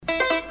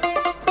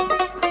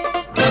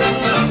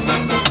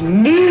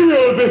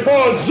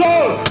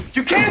zone!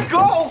 You can't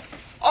go!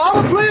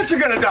 All the plants are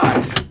gonna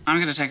die! I'm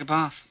gonna take a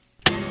bath.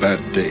 Bad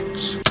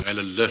dates. I'll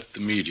alert the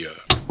media.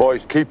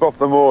 Boys, keep off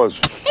the moors.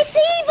 It's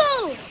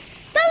evil!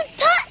 Don't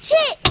touch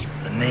it!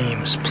 The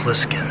name's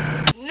Pliskin.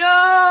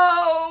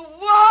 No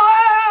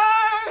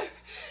wire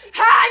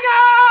hanger!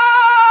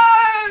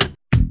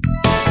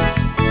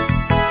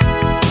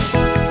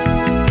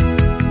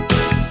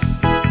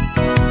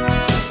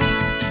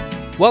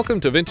 Welcome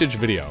to Vintage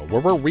Video,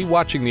 where we're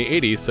rewatching the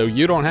 80s so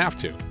you don't have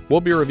to.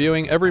 We'll be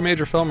reviewing every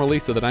major film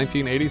release of the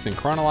 1980s in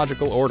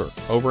chronological order,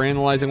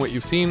 overanalyzing what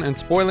you've seen and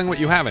spoiling what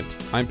you haven't.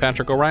 I'm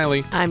Patrick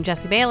O'Reilly. I'm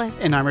Jesse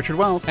Bayless. And I'm Richard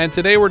Wells. And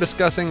today we're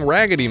discussing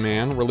Raggedy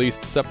Man,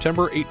 released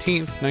September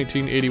 18th,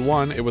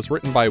 1981. It was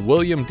written by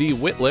William D.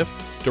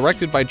 Whitliff,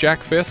 directed by Jack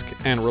Fisk,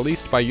 and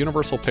released by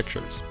Universal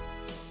Pictures.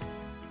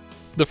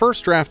 The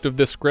first draft of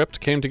this script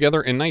came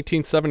together in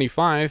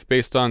 1975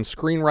 based on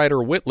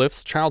screenwriter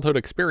Whitliff's childhood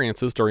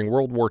experiences during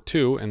World War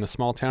II in the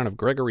small town of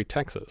Gregory,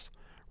 Texas.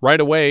 Right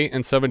away,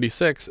 in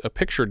 '76, a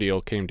picture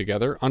deal came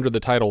together under the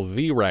title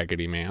The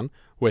Raggedy Man,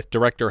 with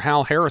director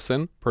Hal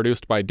Harrison,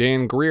 produced by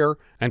Dan Greer,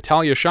 and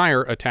Talia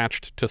Shire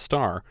attached to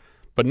star.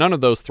 But none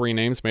of those three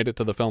names made it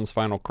to the film's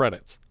final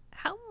credits.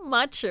 How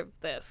much of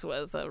this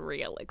was a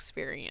real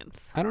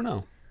experience? I don't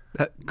know.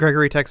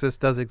 Gregory, Texas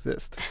does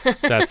exist.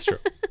 That's true.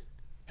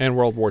 And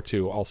World War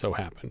II also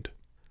happened.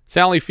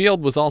 Sally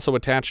Field was also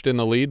attached in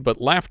the lead, but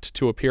left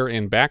to appear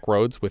in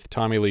Backroads with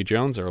Tommy Lee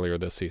Jones earlier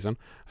this season.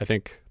 I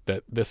think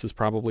that this is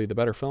probably the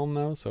better film,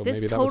 though, so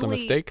maybe that was a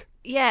mistake.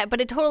 Yeah, but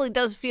it totally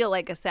does feel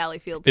like a Sally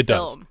Fields film. It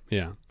does,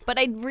 yeah. But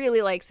I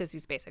really like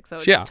Sissy Spacek, so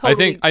it's yeah,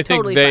 totally, I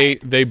think totally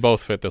they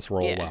both fit this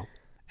role well.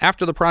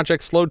 After the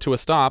project slowed to a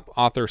stop,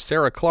 author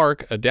Sarah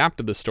Clark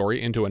adapted the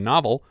story into a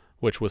novel,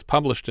 which was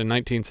published in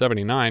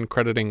 1979,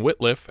 crediting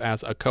Whitliff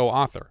as a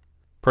co-author.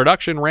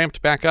 Production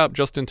ramped back up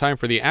just in time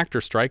for the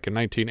actor strike in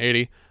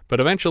 1980, but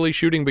eventually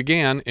shooting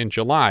began in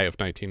July of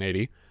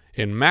 1980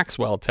 in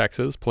Maxwell,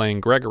 Texas,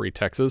 playing Gregory,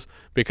 Texas,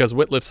 because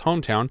Whitliff's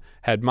hometown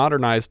had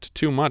modernized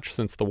too much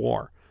since the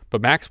war, but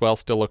Maxwell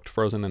still looked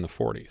frozen in the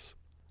 40s.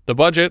 The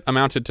budget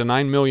amounted to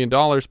 $9 million,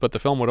 but the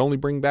film would only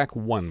bring back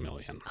 $1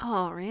 million.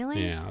 Oh,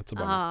 really? Yeah, that's a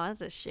bummer. Oh, that's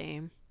a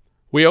shame.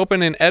 We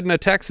open in Edna,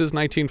 Texas,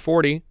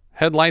 1940.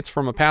 Headlights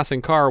from a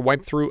passing car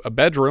wipe through a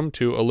bedroom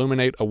to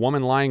illuminate a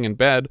woman lying in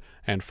bed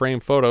and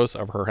frame photos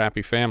of her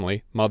happy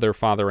family, mother,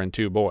 father, and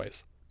two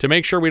boys. To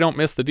make sure we don't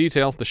miss the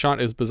details, the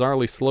shot is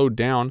bizarrely slowed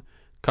down,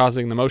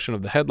 causing the motion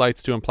of the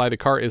headlights to imply the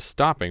car is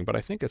stopping, but I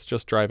think it's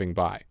just driving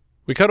by.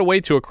 We cut away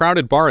to a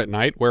crowded bar at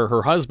night where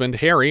her husband,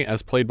 Harry,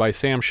 as played by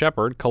Sam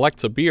Shepard,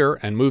 collects a beer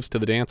and moves to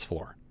the dance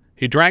floor.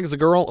 He drags the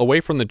girl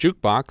away from the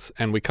jukebox,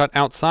 and we cut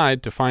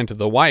outside to find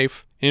the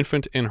wife,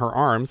 infant in her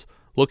arms,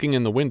 looking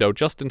in the window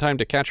just in time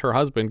to catch her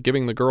husband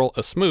giving the girl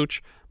a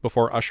smooch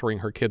before ushering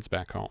her kids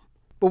back home.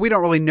 But we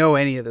don't really know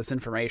any of this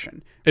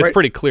information. It's right?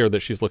 pretty clear that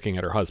she's looking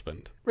at her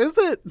husband. Is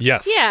it?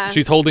 Yes. Yeah.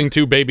 She's holding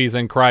two babies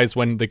and cries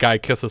when the guy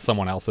kisses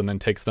someone else and then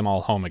takes them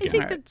all home again. I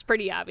think that's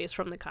pretty obvious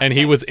from the context. And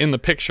he was in the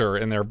picture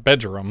in their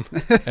bedroom,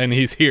 and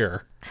he's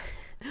here.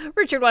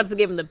 Richard wants to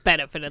give him the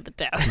benefit of the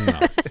doubt. No.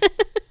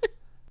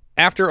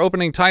 After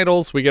opening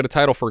titles, we get a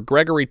title for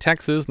Gregory,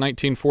 Texas,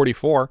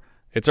 1944.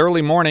 It's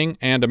early morning,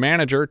 and a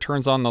manager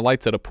turns on the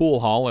lights at a pool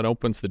hall and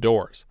opens the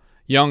doors.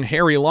 Young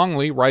Harry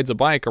Longley rides a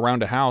bike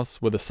around a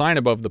house with a sign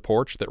above the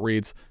porch that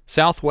reads,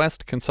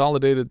 Southwest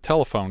Consolidated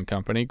Telephone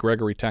Company,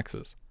 Gregory,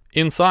 Texas.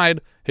 Inside,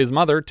 his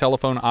mother,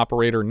 telephone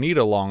operator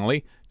Nita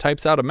Longley,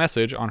 types out a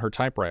message on her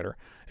typewriter.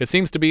 It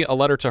seems to be a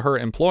letter to her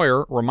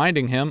employer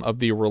reminding him of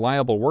the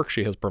reliable work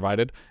she has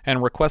provided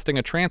and requesting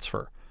a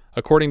transfer.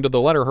 According to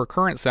the letter, her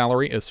current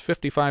salary is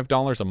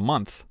 $55 a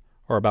month,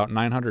 or about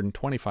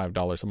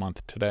 $925 a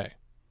month today.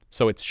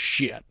 So it's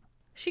shit.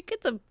 She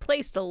gets a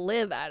place to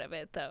live out of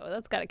it, though.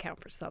 That's got to count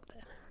for something.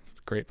 It's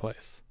a great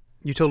place.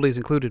 Utilities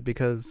included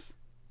because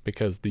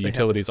the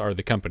utilities are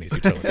the company's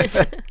utilities.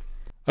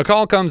 A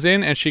call comes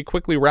in, and she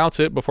quickly routes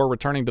it before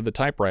returning to the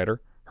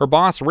typewriter. Her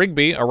boss,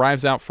 Rigby,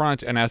 arrives out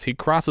front, and as he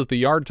crosses the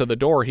yard to the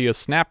door, he is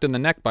snapped in the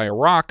neck by a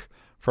rock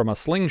from a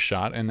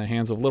slingshot in the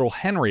hands of little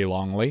Henry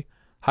Longley,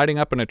 hiding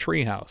up in a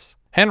treehouse.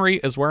 Henry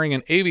is wearing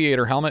an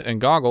aviator helmet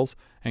and goggles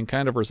and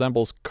kind of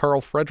resembles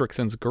Carl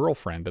Fredrickssen's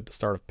girlfriend at the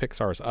start of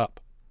Pixar's Up.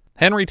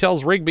 Henry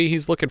tells Rigby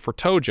he's looking for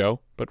Tojo,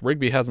 but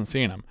Rigby hasn't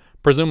seen him.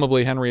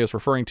 Presumably, Henry is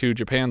referring to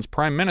Japan's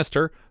prime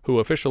minister, who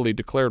officially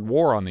declared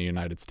war on the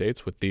United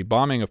States with the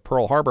bombing of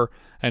Pearl Harbor,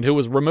 and who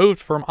was removed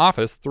from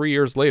office 3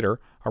 years later,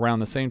 around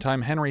the same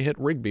time Henry hit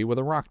Rigby with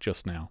a rock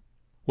just now.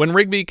 When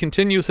Rigby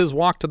continues his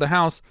walk to the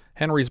house,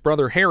 Henry's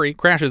brother Harry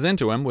crashes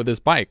into him with his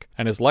bike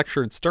and is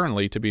lectured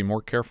sternly to be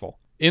more careful.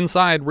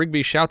 Inside,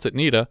 Rigby shouts at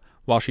Nita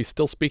while she's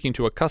still speaking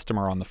to a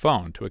customer on the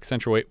phone to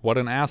accentuate what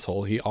an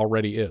asshole he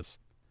already is.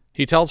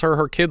 He tells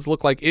her kids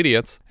look like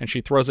idiots, and she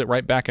throws it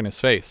right back in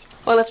his face.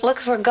 Well, if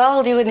looks were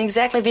gold, you wouldn't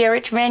exactly be a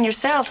rich man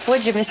yourself,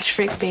 would you, Mr.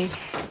 Rigby?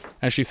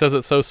 And she says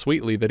it so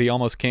sweetly that he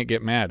almost can't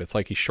get mad. It's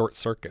like he short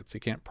circuits. He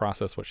can't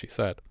process what she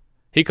said.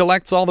 He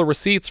collects all the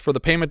receipts for the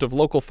payment of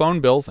local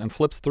phone bills and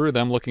flips through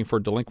them looking for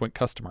delinquent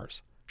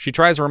customers. She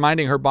tries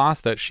reminding her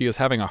boss that she is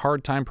having a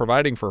hard time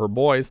providing for her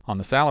boys on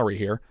the salary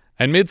here,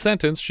 and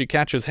mid-sentence she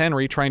catches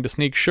Henry trying to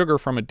sneak sugar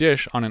from a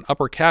dish on an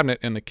upper cabinet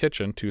in the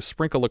kitchen to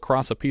sprinkle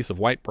across a piece of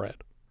white bread.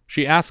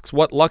 She asks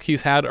what luck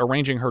he's had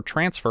arranging her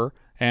transfer,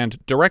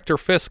 and Director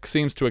Fisk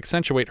seems to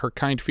accentuate her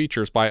kind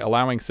features by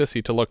allowing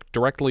Sissy to look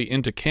directly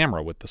into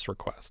camera with this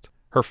request.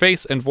 Her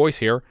face and voice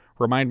here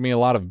remind me a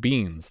lot of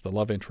Beans, the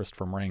love interest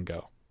from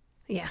Rango.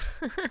 Yeah.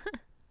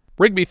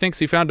 Rigby thinks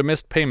he found a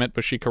missed payment,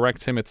 but she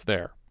corrects him it's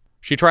there.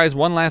 She tries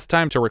one last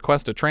time to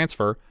request a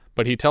transfer,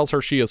 but he tells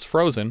her she is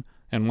frozen,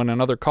 and when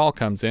another call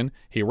comes in,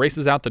 he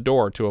races out the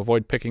door to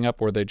avoid picking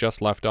up where they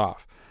just left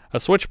off. A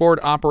switchboard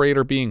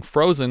operator being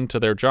frozen to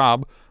their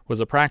job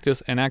was a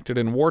practice enacted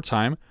in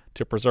wartime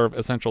to preserve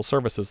essential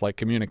services like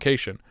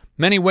communication.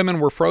 Many women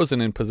were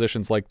frozen in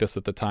positions like this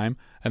at the time,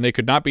 and they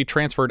could not be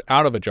transferred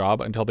out of a job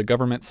until the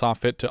government saw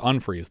fit to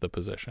unfreeze the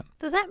position.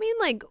 Does that mean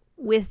like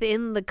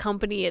within the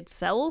company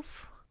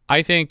itself?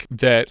 I think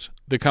that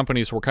the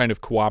companies were kind of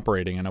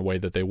cooperating in a way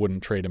that they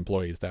wouldn't trade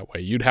employees that way.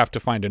 You'd have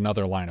to find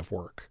another line of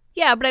work.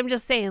 Yeah, but I'm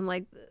just saying,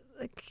 like,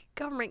 the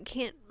government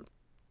can't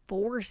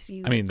force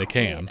you. I mean, they to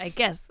quit. can. I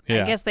guess.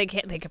 Yeah. I guess they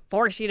can't. They could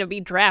force you to be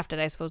drafted.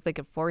 I suppose they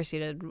could force you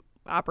to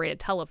operate a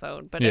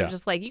telephone. But Yeah. I'm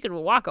just like, you could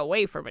walk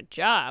away from a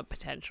job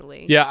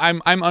potentially. Yeah,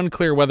 I'm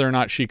unclear whether or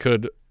not she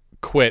could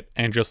quit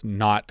and just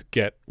not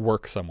get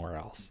work somewhere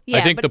else. I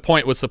Yeah, think but- the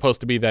point was supposed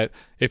to be that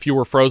if you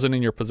were frozen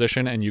in your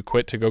position and you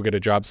quit to go get a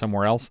job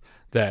somewhere else,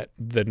 that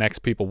the next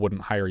people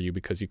wouldn't hire you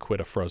because you quit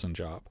a frozen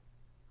job.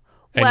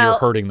 And you're Well,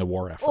 hurting the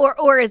war effort.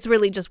 Or it's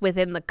really just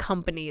within the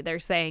company. They're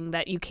saying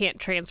that you can't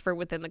transfer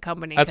within the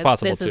company. That's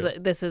 'cause possible, too.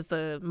 This is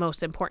the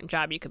most important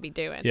job you could be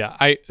doing. Yeah,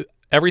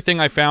 everything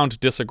I found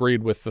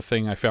disagreed with the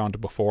thing I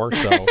found before,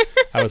 so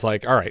I was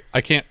like, all right,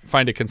 I can't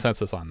find a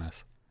consensus on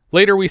this.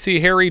 Later, we see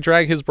Harry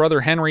drag his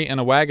brother Henry in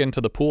a wagon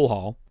to the pool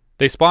hall.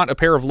 They spot a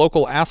pair of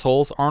local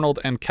assholes, Arnold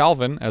and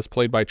Calvin, as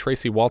played by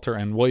Tracy Walter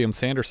and William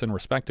Sanderson,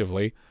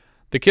 respectively.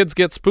 The kids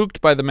get spooked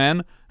by the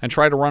men and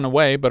try to run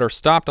away, but are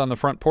stopped on the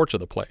front porch of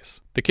the place.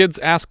 The kids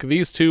ask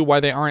these two why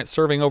they aren't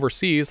serving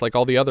overseas like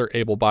all the other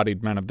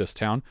able-bodied men of this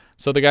town,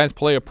 so the guys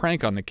play a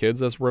prank on the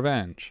kids as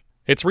revenge.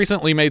 It's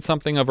recently made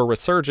something of a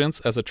resurgence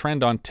as a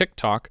trend on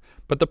TikTok,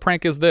 but the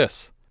prank is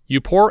this. You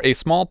pour a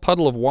small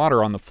puddle of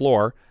water on the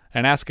floor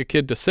and ask a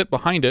kid to sit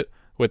behind it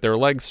with their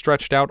legs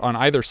stretched out on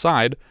either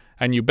side,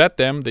 and you bet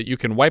them that you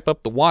can wipe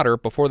up the water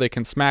before they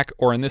can smack,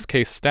 or in this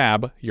case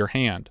stab, your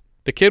hand.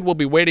 The kid will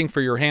be waiting for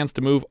your hands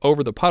to move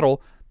over the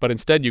puddle, but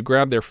instead you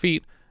grab their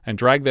feet and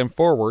drag them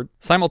forward,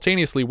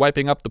 simultaneously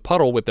wiping up the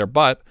puddle with their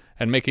butt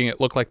and making it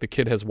look like the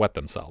kid has wet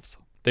themselves.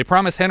 They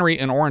promise Henry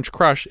an orange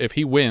crush if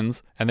he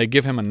wins, and they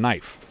give him a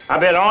knife. I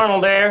bet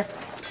Arnold there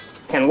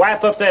can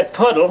wipe up that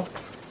puddle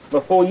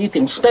before you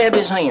can stab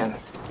his hand.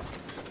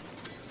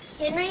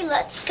 Henry,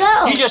 let's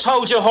go. You just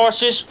hold your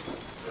horses.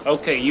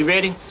 Okay, you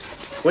ready?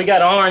 We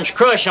got an orange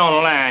crush on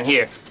the line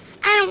here.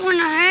 I don't want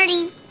to hurt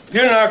him.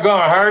 You're not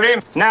gonna hurt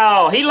him.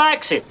 No, he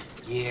likes it.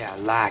 Yeah, I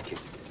like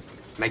it.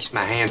 Makes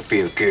my hand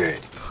feel good.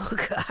 Oh,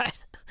 God.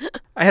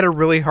 I had a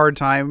really hard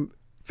time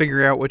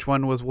figuring out which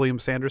one was William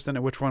Sanderson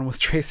and which one was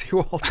Tracy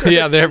Walter.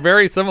 Yeah, they're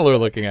very similar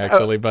looking,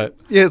 actually, but...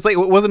 Yeah, it's like,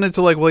 it wasn't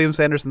until like William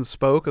Sanderson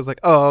spoke, I was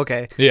like, oh,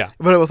 okay. Yeah.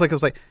 But it was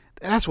like,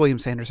 that's William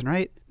Sanderson,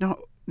 right? No,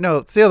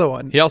 it's the other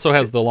one. He also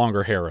has the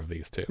longer hair of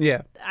these two.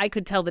 Yeah. I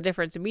could tell the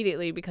difference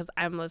immediately because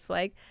I'm just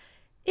like,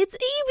 it's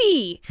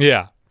Evie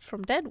Yeah.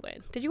 from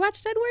Deadwood. Did you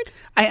watch Deadwood?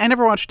 I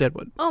never watched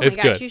Deadwood. Oh my It's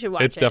gosh, good. you should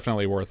watch It's it.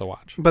 definitely worth a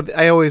watch. But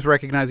I always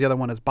recognize the other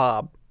one as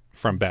Bob.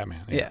 From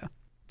Batman. Yeah.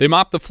 They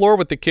mop the floor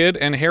with the kid,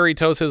 and Harry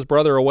tows his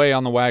brother away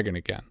on the wagon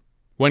again.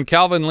 When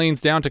Calvin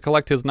leans down to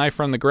collect his knife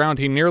from the ground,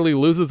 he nearly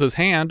loses his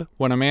hand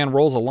when a man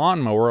rolls a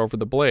lawnmower over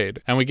the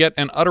blade, and we get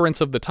an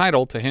utterance of the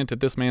title to hint at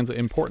this man's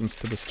importance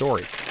to the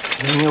story.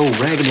 You old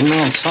raggedy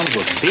man, son of a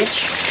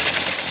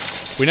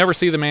bitch. We never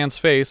see the man's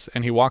face,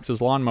 and he walks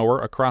his lawnmower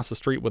across the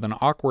street with an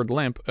awkward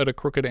limp at a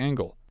crooked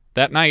angle.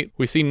 That night,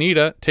 we see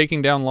Nita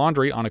taking down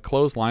laundry on a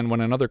clothesline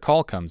when another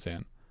call comes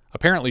in.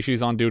 Apparently,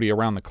 she's on duty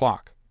around the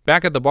clock.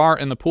 Back at the bar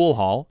in the pool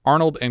hall,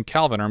 Arnold and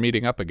Calvin are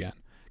meeting up again.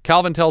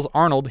 Calvin tells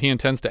Arnold he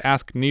intends to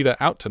ask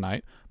Nita out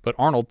tonight, but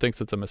Arnold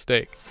thinks it's a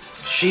mistake.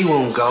 She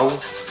won't go.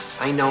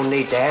 Ain't no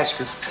need to ask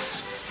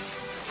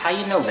her. How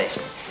you know that?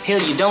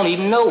 Hell, you don't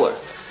even know her.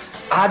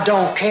 I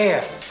don't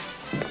care.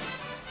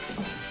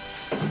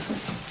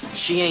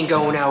 She ain't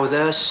going out with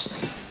us.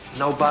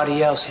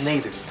 Nobody else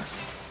neither.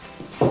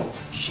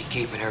 She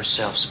keeping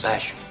herself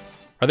special.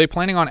 Are they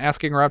planning on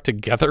asking her out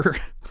together?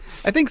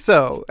 I think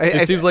so.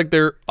 It seems like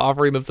they're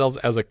offering themselves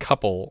as a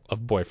couple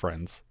of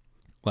boyfriends.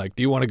 Like,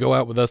 do you want to go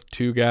out with us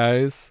two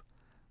guys?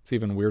 It's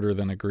even weirder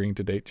than agreeing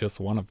to date just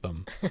one of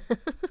them.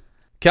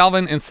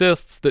 Calvin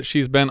insists that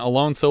she's been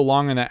alone so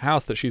long in that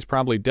house that she's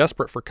probably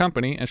desperate for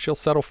company and she'll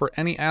settle for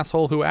any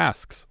asshole who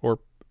asks, or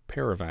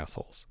pair of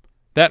assholes.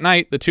 That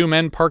night, the two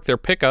men park their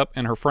pickup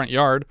in her front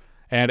yard,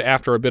 and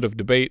after a bit of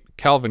debate,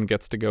 Calvin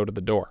gets to go to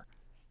the door.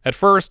 At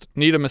first,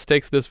 Nita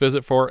mistakes this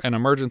visit for an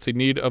emergency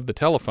need of the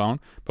telephone,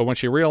 but when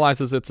she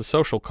realizes it's a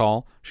social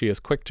call, she is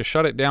quick to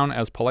shut it down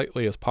as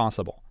politely as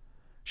possible.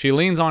 She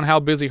leans on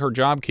how busy her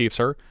job keeps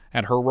her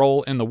and her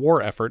role in the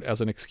war effort as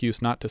an excuse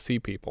not to see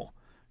people.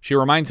 She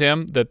reminds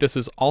him that this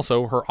is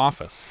also her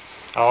office.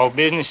 All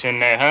business in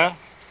there, huh?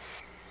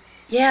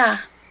 Yeah.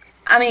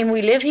 I mean,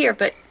 we live here,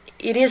 but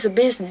it is a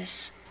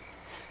business.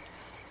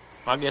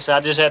 I guess I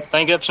just have to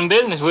think up some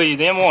business with you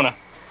then, won't I?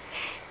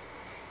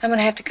 I'm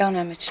gonna have to go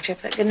now, Mr.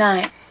 Triplett. Good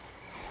night.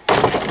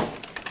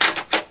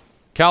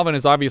 Calvin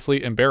is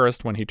obviously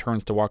embarrassed when he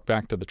turns to walk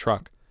back to the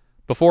truck.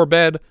 Before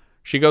bed,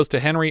 she goes to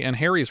Henry and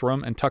Harry's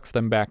room and tucks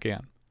them back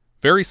in.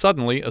 Very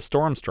suddenly, a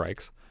storm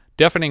strikes.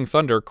 Deafening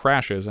thunder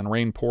crashes and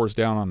rain pours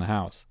down on the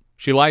house.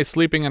 She lies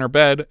sleeping in her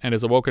bed and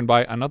is awoken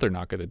by another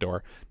knock at the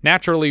door.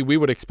 Naturally, we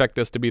would expect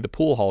this to be the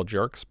pool hall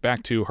jerks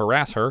back to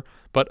harass her,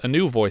 but a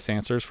new voice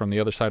answers from the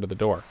other side of the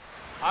door.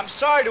 I'm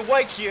sorry to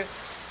wake you.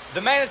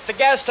 The man at the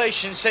gas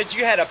station said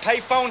you had a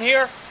payphone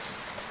here.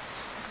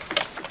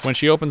 When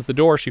she opens the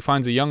door, she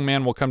finds a young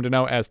man we'll come to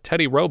know as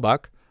Teddy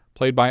Roebuck,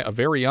 played by a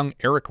very young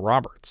Eric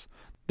Roberts.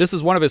 This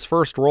is one of his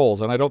first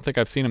roles, and I don't think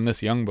I've seen him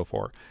this young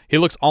before. He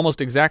looks almost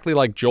exactly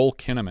like Joel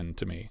Kinnaman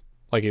to me.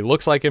 Like, he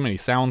looks like him, and he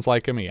sounds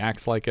like him, he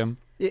acts like him.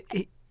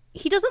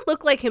 He doesn't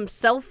look like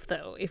himself,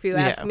 though, if you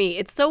ask me.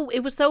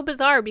 It was so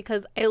bizarre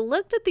because I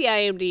looked at the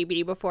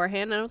IMDb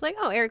beforehand, and I was like,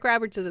 oh, Eric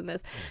Roberts is in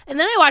this. And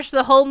then I watched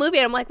the whole movie,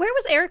 and I'm like, where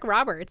was Eric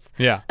Roberts?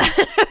 Yeah.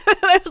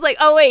 I was like,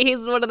 oh, wait,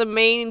 he's one of the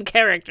main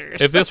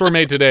characters. If this were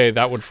made today,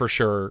 that would for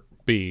sure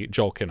be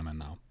Joel Kinnaman,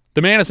 though.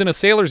 The man is in a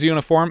sailor's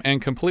uniform and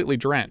completely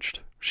drenched.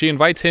 She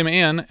invites him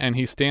in, and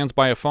he stands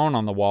by a phone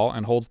on the wall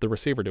and holds the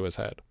receiver to his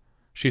head.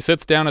 She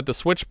sits down at the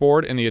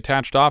switchboard in the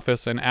attached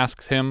office and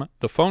asks him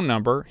the phone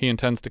number he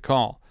intends to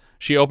call.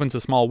 She opens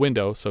a small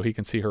window so he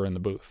can see her in the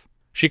booth.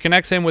 She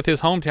connects him with his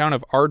hometown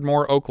of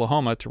Ardmore,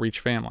 Oklahoma to reach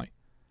family.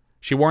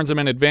 She warns him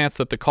in advance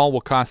that the call will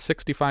cost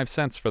 65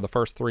 cents for the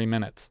first 3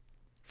 minutes.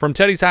 From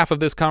Teddy's half of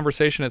this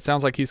conversation, it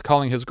sounds like he's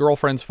calling his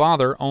girlfriend's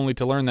father, only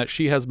to learn that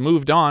she has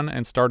moved on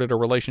and started a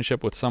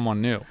relationship with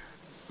someone new.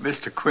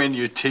 Mr. Quinn,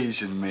 you're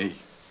teasing me.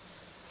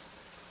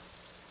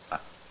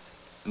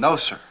 No,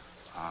 sir.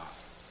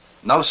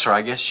 No, sir,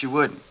 I guess you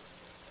wouldn't.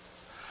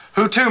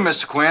 Who to,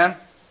 Mr. Quinn?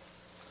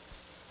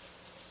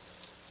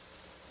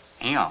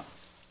 Him.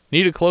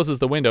 Nita closes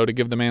the window to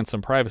give the man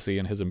some privacy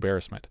in his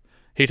embarrassment.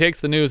 He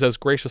takes the news as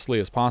graciously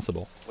as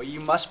possible. Well, you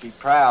must be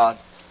proud.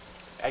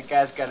 That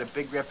guy's got a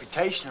big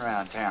reputation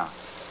around town.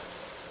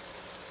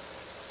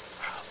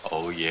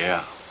 Oh,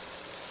 yeah.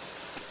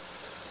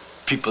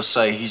 People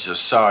say he's the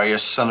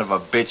sorriest son of a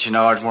bitch in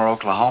Ardmore,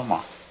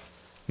 Oklahoma.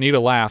 Nita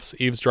laughs,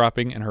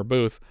 eavesdropping in her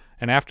booth,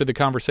 and after the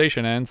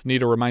conversation ends,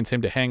 Nita reminds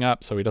him to hang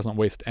up so he doesn't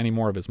waste any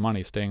more of his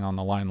money staying on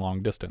the line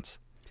long distance.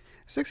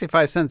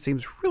 65 cents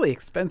seems really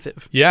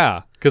expensive.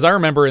 Yeah, because I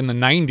remember in the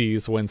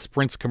 90s when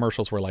Sprint's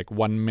commercials were like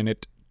 1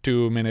 minute,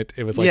 2 minute,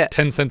 it was like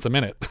 10 cents a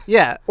minute.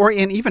 Yeah,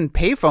 and even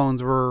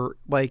payphones were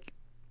like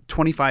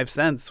 25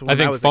 cents when I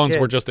think was phones a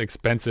kid. were just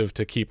expensive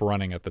to keep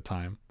running at the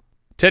time.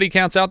 Teddy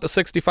counts out the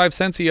 65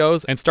 cents he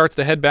owes and starts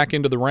to head back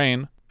into the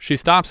rain. She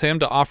stops him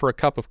to offer a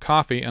cup of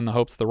coffee in the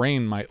hopes the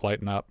rain might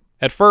lighten up.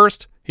 At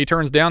first, he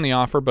turns down the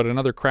offer, but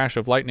another crash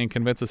of lightning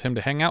convinces him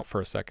to hang out for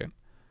a second.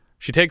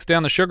 She takes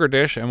down the sugar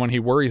dish, and when he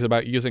worries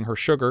about using her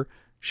sugar,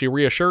 she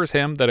reassures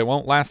him that it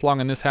won't last long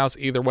in this house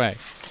either way.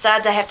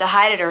 Besides, I have to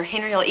hide it or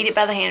Henry will eat it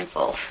by the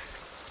handfuls.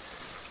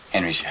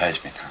 Henry's your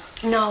husband,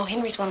 huh? No,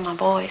 Henry's one of my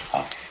boys.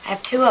 Oh. I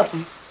have 2 of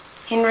them,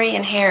 Henry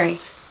and Harry.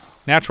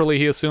 Naturally,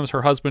 he assumes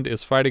her husband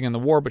is fighting in the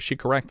war, but she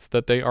corrects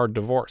that they are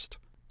divorced.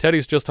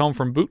 Teddy's just home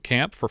from boot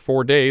camp for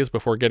 4 days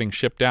before getting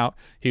shipped out.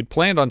 He'd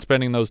planned on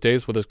spending those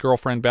days with his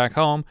girlfriend back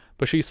home,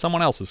 but she's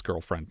someone else's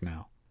girlfriend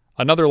now.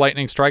 Another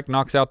lightning strike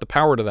knocks out the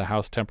power to the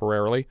house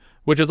temporarily,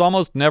 which is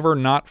almost never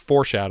not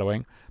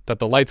foreshadowing that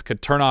the lights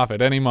could turn off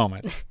at any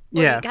moment.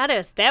 Well, you gotta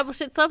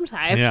establish it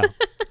sometime. Yeah.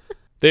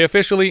 They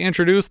officially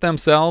introduce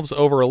themselves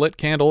over a lit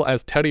candle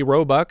as Teddy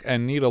Roebuck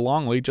and Nita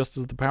Longley just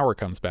as the power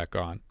comes back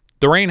on.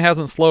 The rain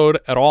hasn't slowed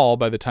at all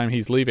by the time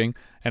he's leaving,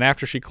 and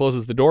after she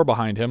closes the door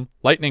behind him,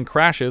 lightning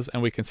crashes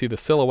and we can see the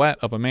silhouette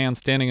of a man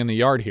standing in the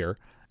yard here.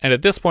 And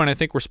at this point, I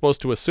think we're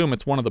supposed to assume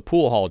it's one of the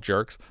pool hall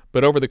jerks,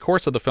 but over the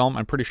course of the film,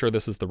 I'm pretty sure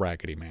this is the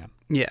Raggedy Man.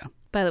 Yeah.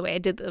 By the way, I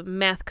did the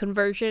math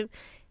conversion.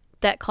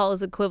 That call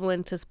is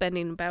equivalent to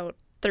spending about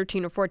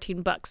 $13 or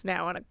 $14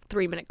 now on a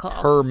 3-minute call.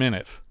 Per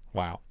minute.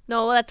 Wow.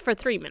 No, that's for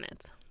 3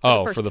 minutes.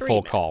 For the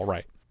full call,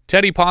 right.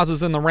 Teddy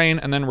pauses in the rain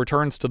and then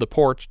returns to the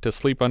porch to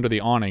sleep under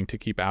the awning to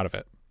keep out of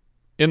it.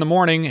 In the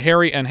morning,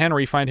 Harry and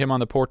Henry find him on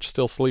the porch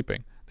still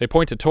sleeping. They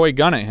point a toy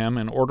gun at him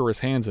and order his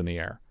hands in the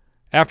air.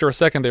 After a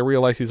second, they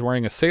realize he's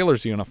wearing a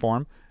sailor's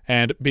uniform,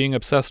 and being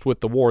obsessed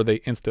with the war,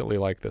 they instantly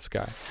like this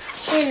guy.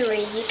 Henry,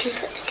 you can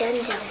put the gun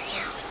down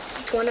now.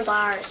 It's one of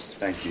ours.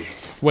 Thank you.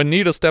 When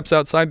Nita steps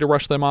outside to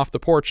rush them off the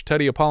porch,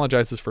 Teddy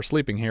apologizes for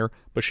sleeping here,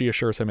 but she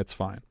assures him it's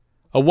fine.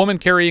 A woman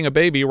carrying a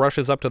baby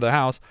rushes up to the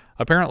house,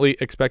 apparently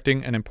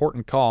expecting an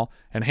important call,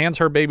 and hands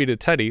her baby to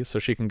Teddy so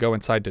she can go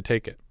inside to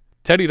take it.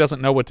 Teddy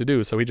doesn't know what to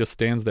do, so he just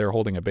stands there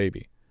holding a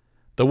baby.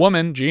 The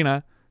woman,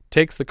 Gina,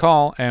 takes the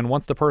call, and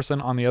once the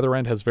person on the other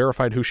end has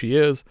verified who she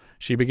is,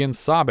 she begins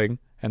sobbing,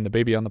 and the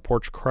baby on the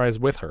porch cries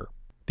with her.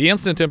 The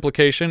instant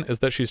implication is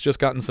that she's just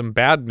gotten some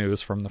bad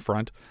news from the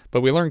front,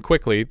 but we learn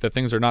quickly that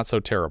things are not so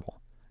terrible.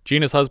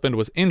 Gina's husband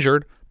was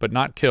injured, but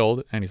not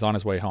killed, and he's on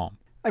his way home.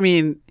 I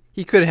mean,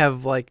 he could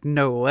have, like,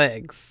 no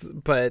legs,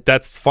 but...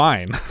 That's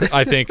fine,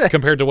 I think,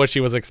 compared to what she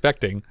was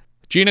expecting.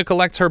 Gina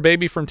collects her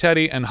baby from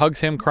Teddy and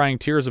hugs him, crying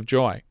tears of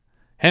joy.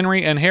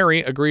 Henry and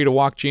Harry agree to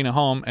walk Gina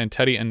home, and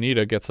Teddy and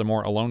Nita get some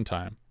more alone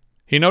time.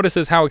 He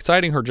notices how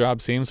exciting her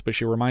job seems, but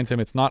she reminds him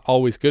it's not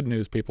always good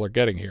news people are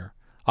getting here.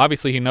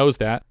 Obviously, he knows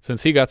that,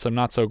 since he got some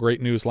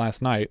not-so-great news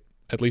last night.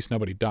 At least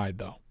nobody died,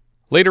 though.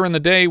 Later in the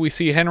day, we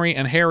see Henry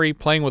and Harry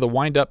playing with a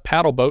wind-up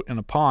paddle boat in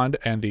a pond,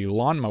 and the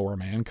lawnmower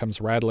man comes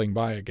rattling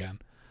by again.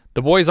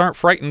 The boys aren't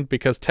frightened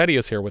because Teddy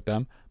is here with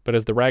them, but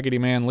as the Raggedy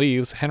Man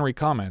leaves, Henry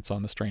comments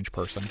on the strange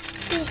person.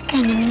 He's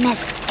gonna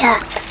mess it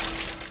up.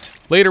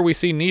 Later, we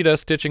see Nita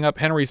stitching up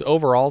Henry's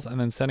overalls and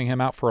then sending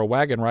him out for a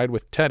wagon ride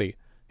with Teddy.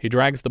 He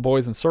drags the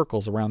boys in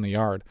circles around the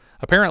yard.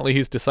 Apparently,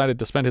 he's decided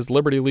to spend his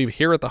Liberty leave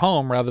here at the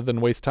home rather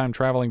than waste time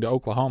traveling to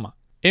Oklahoma.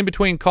 In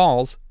between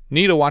calls,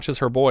 Nita watches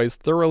her boys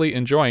thoroughly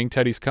enjoying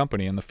Teddy's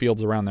company in the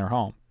fields around their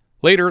home.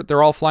 Later,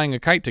 they're all flying a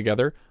kite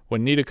together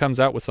when Nita comes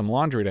out with some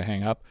laundry to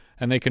hang up,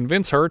 and they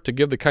convince her to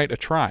give the kite a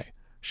try.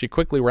 She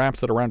quickly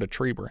wraps it around a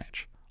tree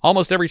branch.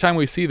 Almost every time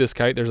we see this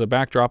kite, there's a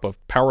backdrop of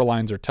power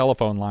lines or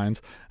telephone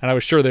lines, and I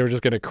was sure they were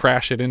just going to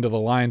crash it into the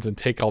lines and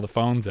take all the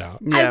phones out.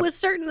 Yeah. I was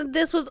certain that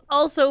this was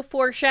also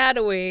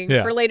foreshadowing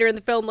for later in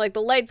the film, like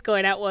the lights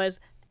going out was,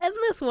 and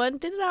this one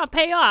did not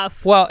pay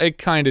off. Well, it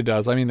kind of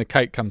does. I mean, the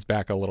kite comes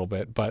back a little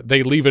bit, but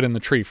they leave it in the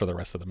tree for the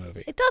rest of the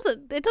movie. It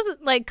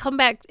doesn't like come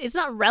back. It's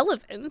not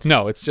relevant.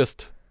 No, it's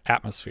just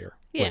atmosphere.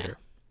 Yeah. Later.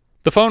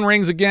 The phone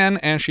rings again,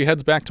 and she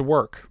heads back to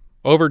work.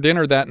 Over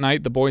dinner that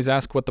night, the boys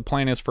ask what the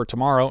plan is for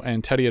tomorrow,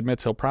 and Teddy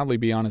admits he'll probably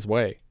be on his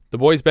way. The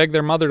boys beg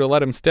their mother to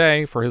let him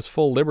stay for his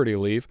full Liberty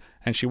leave,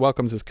 and she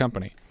welcomes his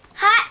company.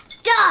 Hot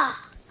dog!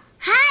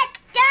 Hot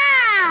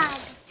dog!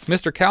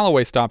 Mr.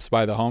 Calloway stops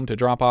by the home to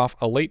drop off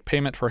a late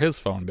payment for his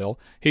phone bill.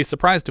 He's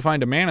surprised to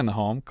find a man in the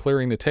home,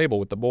 clearing the table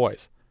with the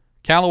boys.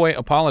 Calloway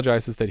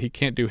apologizes that he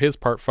can't do his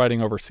part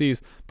fighting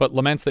overseas, but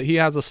laments that he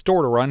has a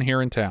store to run here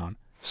in town.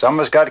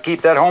 Someone's got to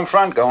keep that home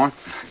front going.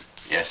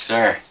 Yes,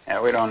 sir.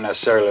 Yeah, we don't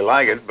necessarily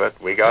like it,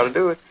 but we got to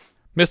do it.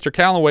 Mr.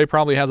 Calloway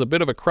probably has a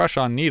bit of a crush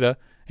on Nita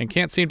and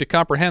can't seem to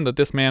comprehend that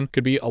this man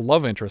could be a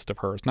love interest of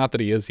hers. Not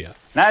that he is yet.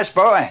 Nice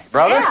boy,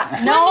 brother.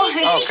 Yeah, no.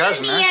 Oh,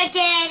 cousin, huh?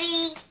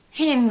 Daddy.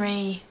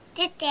 Henry.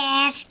 Just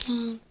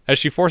asking. As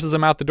she forces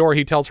him out the door,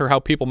 he tells her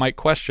how people might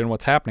question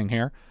what's happening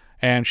here,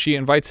 and she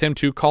invites him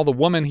to call the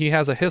woman he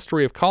has a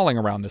history of calling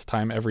around this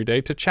time every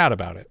day to chat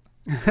about it.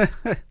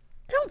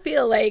 I don't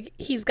feel like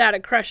he's got a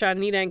crush on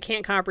Nita and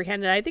can't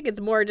comprehend it. I think it's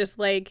more just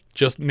like...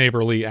 just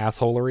neighborly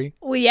assholery?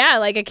 Well, yeah,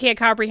 like I can't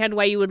comprehend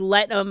why you would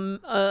let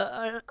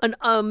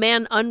a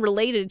man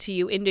unrelated to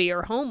you into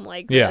your home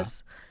like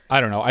this. I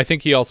don't know. I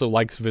think he also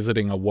likes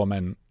visiting a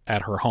woman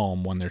at her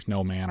home when there's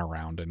no man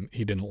around, and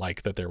he didn't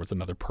like that there was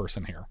another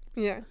person here.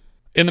 Yeah.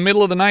 In the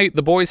middle of the night,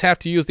 the boys have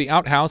to use the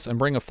outhouse and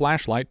bring a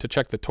flashlight to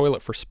check the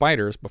toilet for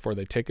spiders before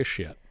they take a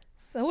shit.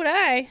 So would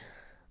I.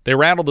 They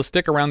rattle the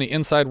stick around the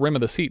inside rim of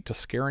the seat to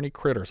scare any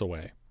critters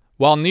away.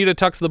 While Nita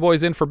tucks the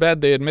boys in for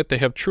bed, they admit they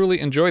have truly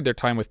enjoyed their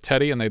time with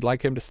Teddy and they'd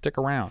like him to stick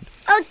around.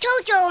 Oh,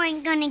 Jojo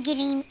ain't gonna get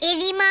him,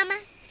 is he, Mama?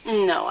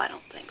 No, I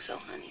don't think so,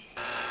 honey.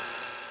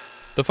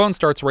 The phone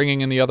starts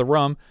ringing in the other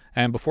room,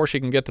 and before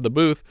she can get to the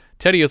booth,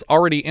 Teddy is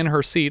already in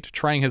her seat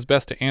trying his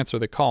best to answer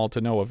the call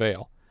to no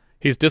avail.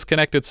 He's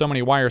disconnected so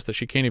many wires that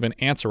she can't even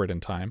answer it in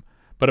time,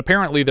 but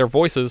apparently their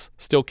voices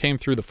still came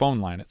through the phone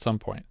line at some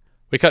point.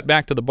 We cut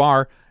back to the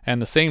bar, and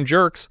the same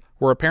jerks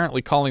were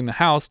apparently calling the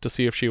house to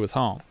see if she was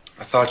home.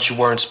 I thought you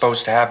weren't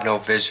supposed to have no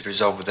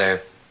visitors over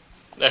there.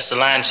 That's the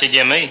line she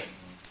gave me.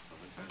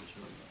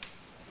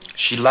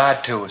 She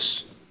lied to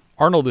us.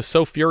 Arnold is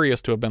so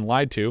furious to have been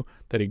lied to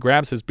that he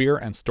grabs his beer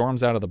and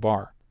storms out of the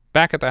bar.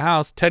 Back at the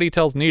house, Teddy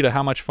tells Nita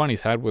how much fun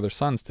he's had with her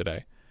sons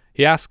today.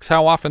 He asks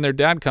how often their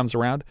dad comes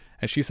around,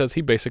 and she says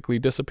he basically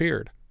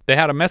disappeared. They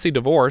had a messy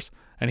divorce,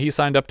 and he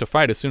signed up to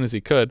fight as soon as he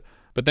could,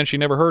 but then she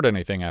never heard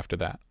anything after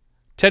that.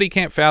 Teddy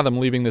can't fathom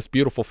leaving this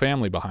beautiful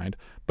family behind,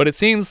 but it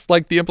seems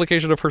like the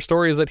implication of her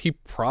story is that he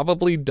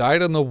probably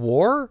died in the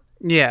war?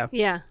 Yeah.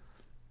 Yeah.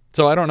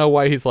 So I don't know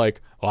why he's like,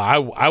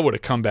 well, I would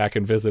have come back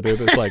and visited.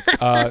 It's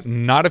like,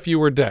 not if you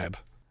were dead.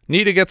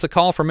 Nita gets a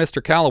call from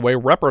Mr. Calloway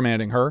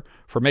reprimanding her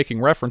for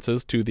making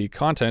references to the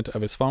content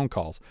of his phone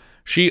calls.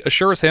 She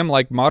assures him,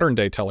 like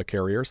modern-day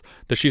telecarriers,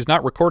 that she's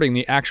not recording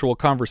the actual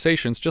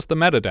conversations, just the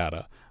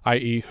metadata,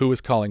 i.e. who is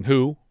calling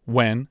who,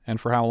 when, and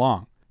for how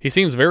long. He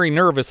seems very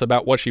nervous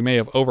about what she may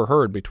have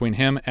overheard between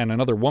him and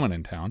another woman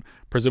in town.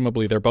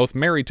 Presumably they're both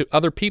married to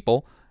other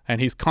people,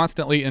 and he's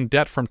constantly in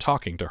debt from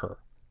talking to her.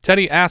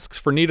 Teddy asks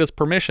for Nita's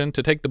permission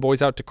to take the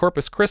boys out to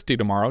Corpus Christi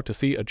tomorrow to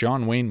see a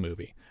John Wayne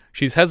movie.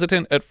 She's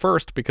hesitant at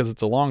first because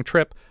it's a long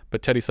trip,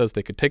 but Teddy says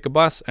they could take a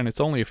bus and it's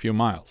only a few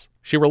miles.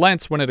 She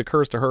relents when it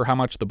occurs to her how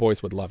much the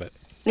boys would love it.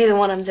 Neither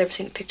one of them's ever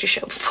seen a picture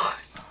show before.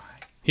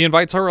 He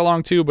invites her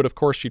along too, but of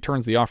course she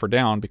turns the offer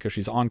down because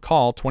she's on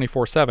call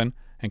 24/7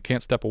 and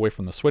can't step away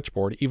from the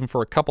switchboard even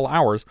for a couple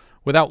hours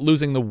without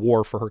losing the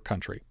war for her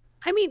country.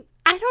 I mean,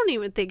 I don't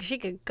even think she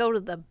could go to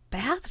the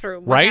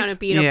bathroom Right? without it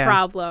being a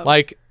problem.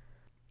 Like,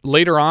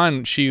 later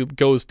on, she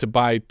goes to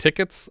buy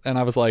tickets, and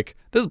I was like,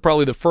 this is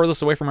probably the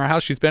furthest away from her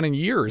house she's been in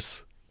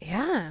years.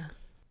 Yeah.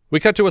 We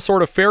cut to a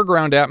sort of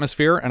fairground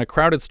atmosphere and a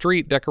crowded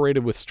street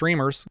decorated with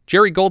streamers.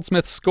 Jerry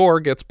Goldsmith's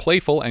score gets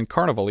playful and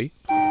carnival-y.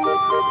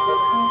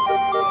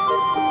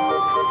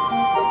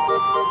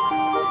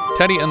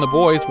 Teddy and the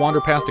boys wander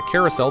past a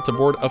carousel to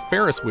board a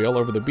Ferris wheel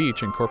over the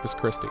beach in Corpus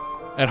Christi.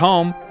 At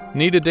home,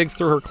 Nita digs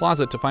through her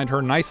closet to find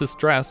her nicest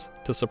dress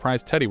to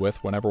surprise Teddy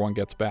with when everyone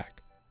gets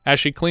back. As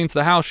she cleans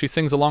the house, she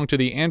sings along to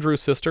the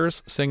Andrews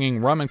Sisters,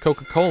 singing Rum and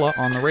Coca-Cola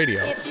on the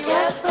radio. If you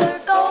ever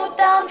go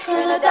down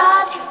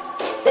Trinidad,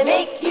 they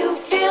make you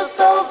feel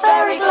so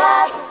very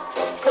glad.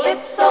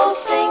 Calypso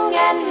thing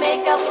and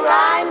makeup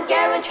rhyme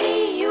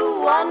guarantee you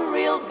one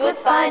real good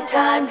fine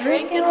time.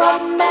 Drinking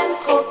rum and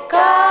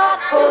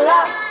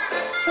Coca-Cola,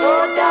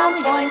 throw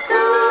down Point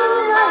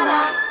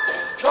Lula,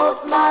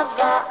 both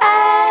mother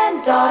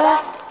and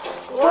daughter,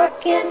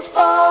 working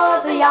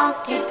for the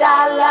Yankee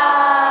dollar.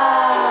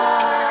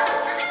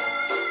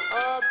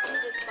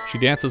 She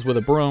dances with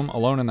a broom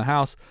alone in the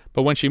house,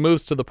 but when she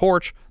moves to the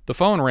porch, the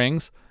phone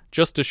rings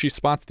just as she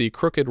spots the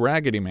crooked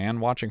Raggedy Man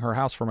watching her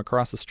house from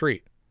across the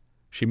street.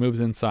 She moves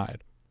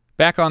inside.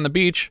 Back on the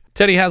beach,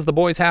 Teddy has the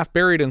boys half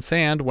buried in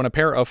sand when a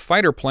pair of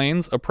fighter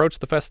planes approach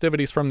the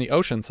festivities from the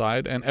ocean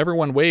side, and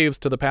everyone waves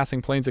to the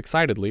passing planes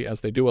excitedly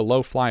as they do a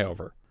low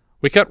flyover.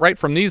 We cut right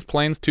from these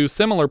planes to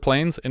similar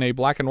planes in a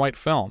black and white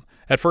film.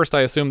 At first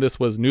I assumed this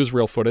was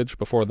newsreel footage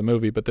before the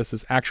movie, but this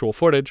is actual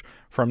footage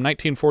from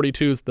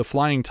 1942's The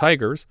Flying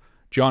Tigers.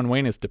 John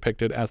Wayne is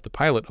depicted as the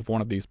pilot of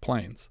one of these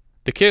planes.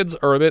 The kids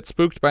are a bit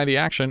spooked by the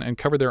action and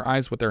cover their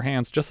eyes with their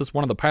hands just as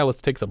one of the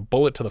pilots takes a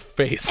bullet to the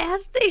face.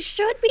 As they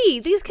should be.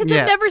 These kids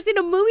have never seen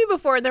a movie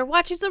before, and they're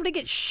watching somebody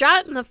get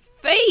shot in the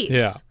face.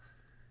 Yeah.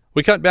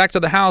 We cut back to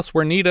the house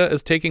where Nita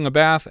is taking a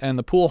bath and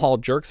the pool hall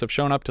jerks have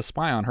shown up to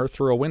spy on her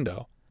through a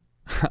window.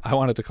 I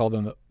wanted to call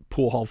them the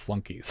pool hall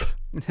flunkies.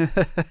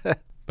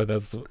 But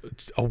that's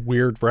a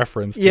weird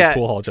reference to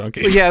pool hall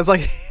junkies. Yeah,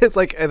 it's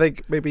like I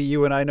think maybe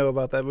you and I know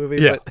about that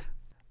movie. Yeah. But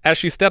as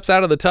she steps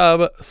out of the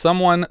tub,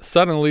 someone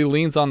suddenly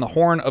leans on the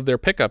horn of their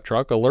pickup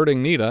truck,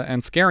 alerting Nita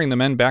and scaring the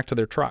men back to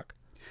their truck.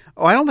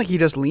 Oh, I don't think he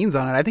just leans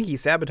on it. I think he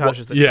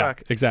sabotages the truck.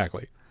 Yeah,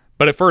 exactly.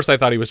 But at first I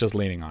thought he was just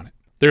leaning on it.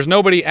 There's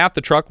nobody at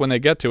the truck when they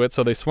get to it,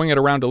 so they swing it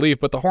around to leave,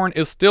 but the horn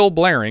is still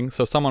blaring,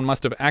 so someone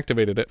must have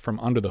activated it from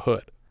under the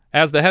hood.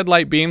 As the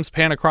headlight beams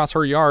pan across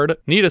her yard,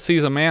 Nita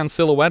sees a man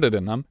silhouetted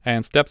in them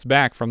and steps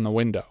back from the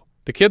window.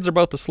 The kids are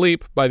both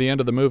asleep by the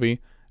end of the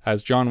movie,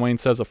 as John Wayne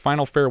says a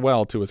final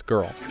farewell to his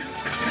girl.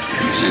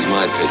 She's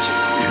my pigeon.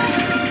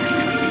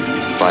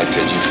 Bye,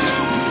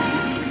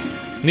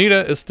 pigeon.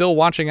 Nita is still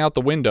watching out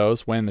the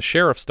windows when the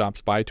sheriff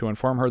stops by to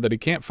inform her that he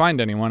can't find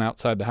anyone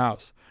outside the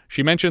house.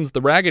 She mentions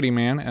the Raggedy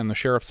Man, and the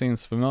sheriff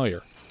seems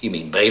familiar. You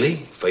mean Bailey?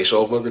 Face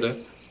all boogered up?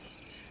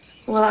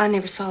 Well, I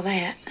never saw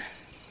that.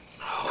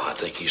 Oh, I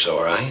think he's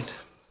all right.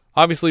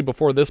 Obviously,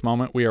 before this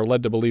moment, we are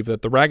led to believe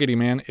that the Raggedy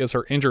Man is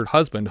her injured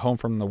husband home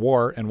from the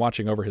war and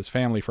watching over his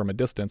family from a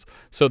distance,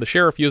 so the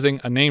sheriff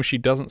using a name she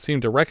doesn't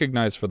seem to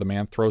recognize for the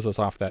man throws us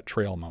off that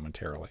trail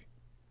momentarily.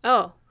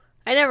 Oh,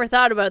 I never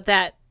thought about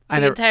that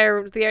the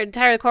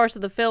entire course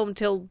of the film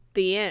till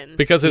the end.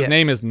 Because his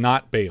name is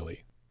not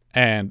Bailey,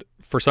 and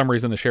for some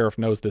reason the sheriff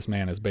knows this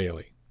man is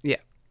Bailey. Yeah.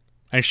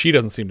 And she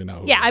doesn't seem to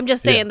know. Yeah, I'm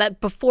just saying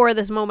that before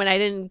this moment, I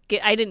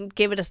didn't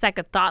give it a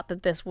second thought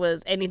that this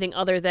was anything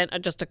other than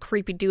just a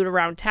creepy dude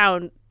around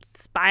town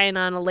spying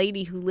on a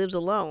lady who lives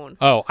alone.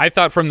 Oh, I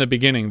thought from the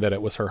beginning that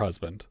it was her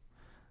husband,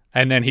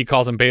 and then he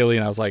calls him Bailey,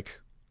 and I was like,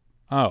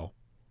 oh,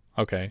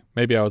 okay,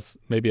 maybe I was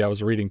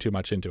reading too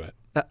much into it.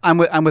 I'm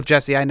with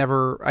Jesse. I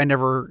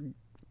never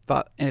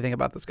thought anything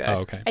about this guy. Oh,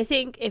 okay. I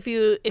think if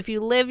you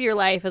live your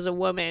life as a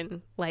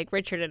woman like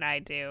Richard and I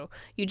do,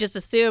 you just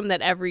assume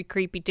that every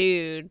creepy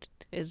dude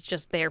is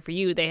just there for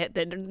you.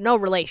 They're no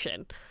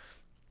relation.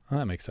 Well,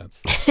 that makes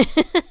sense.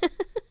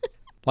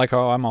 Like,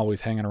 oh, I'm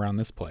always hanging around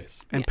this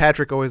place. And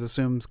Patrick always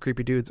assumes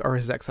creepy dudes are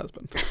his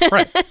ex-husband.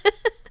 Right.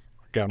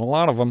 Got a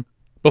lot of them.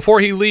 Before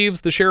he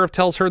leaves, the sheriff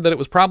tells her that it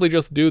was probably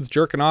just dudes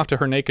jerking off to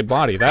her naked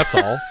body. That's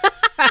all.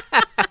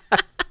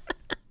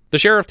 The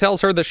sheriff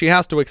tells her that she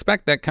has to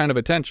expect that kind of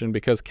attention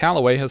because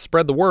Calloway has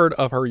spread the word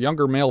of her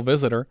younger male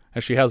visitor,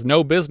 as she has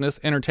no business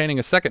entertaining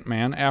a second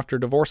man after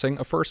divorcing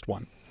a first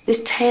one.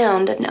 This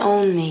town doesn't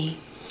own me.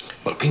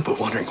 Well, people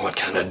wondering what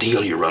kind of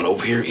deal you run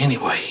over here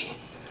anyway.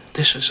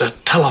 This is a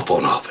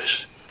telephone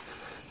office.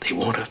 They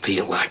want to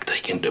feel like they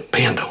can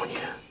depend on you.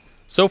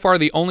 So far,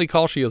 the only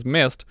call she has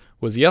missed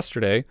was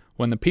yesterday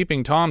when the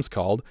Peeping Toms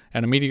called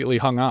and immediately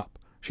hung up.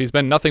 She's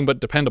been nothing but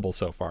dependable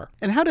so far.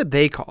 And how did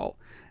they call?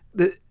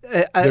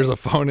 There's a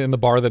phone in the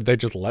bar that they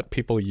just let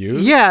people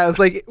use? Yeah, it's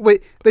like,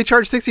 wait, they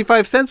charge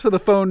 65 cents for the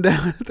phone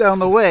down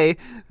the way,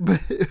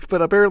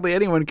 but apparently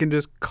anyone can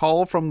just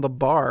call from the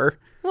bar.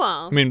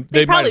 Well, I mean,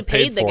 they might have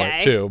paid the for guy.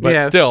 it too,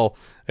 but still,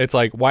 it's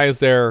like, why is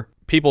there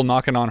people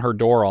knocking on her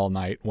door all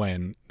night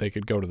when they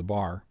could go to the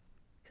bar.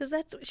 Because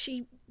that's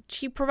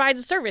she provides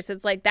a service.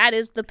 It's like that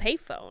is the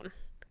payphone.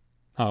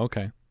 Oh,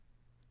 okay.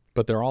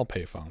 But they're all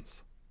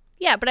payphones.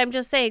 Yeah, but I'm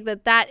just saying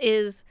that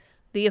is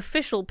the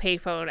official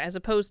payphone as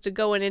opposed to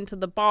going into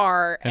the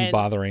bar and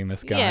bothering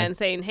this guy. Yeah, and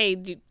saying,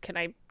 hey, can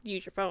I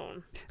use your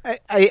phone?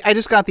 I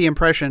just got the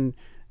impression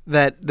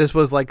that this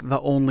was like the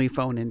only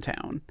phone in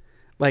town.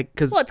 Well,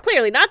 it's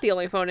clearly not the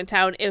only phone in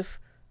town if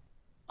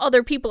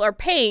other people are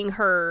paying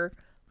her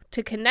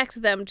to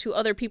connect them to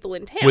other people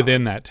in town.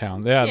 Within that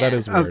town. Yeah. That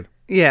is weird.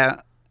 Yeah.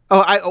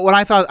 Oh,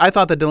 I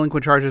thought the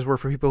delinquent charges were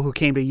for people who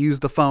came to use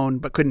the phone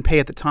but couldn't pay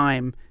at the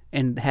time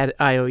and had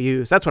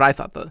IOUs. That's what I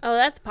thought.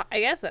 I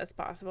guess that's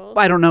possible.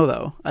 I don't know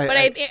though.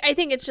 I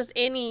think it's just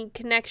any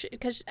connection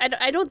because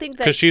I don't think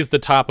that because she's the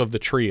top of the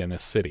tree in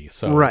this city.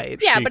 So right.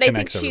 Yeah, but I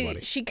think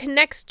she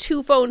connects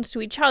two phones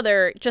to each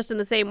other just in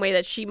the same way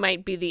that she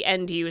might be the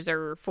end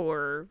user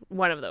for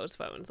one of those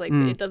phones. Like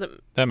it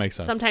doesn't. That makes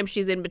sense. Sometimes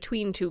she's in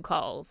between two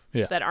calls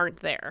that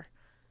aren't there.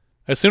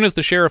 As soon as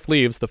the sheriff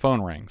leaves, the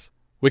phone rings.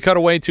 We cut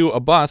away to a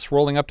bus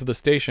rolling up to the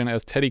station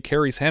as Teddy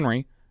carries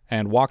Henry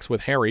and walks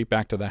with Harry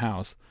back to the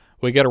house.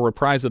 We get a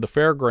reprise of the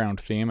fairground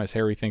theme as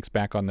Harry thinks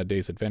back on the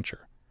day's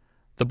adventure.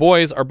 The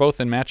boys are both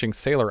in matching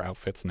sailor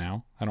outfits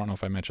now. I don't know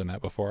if I mentioned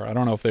that before. I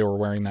don't know if they were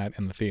wearing that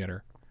in the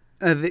theater.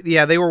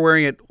 They were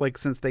wearing it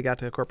since they got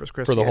to Corpus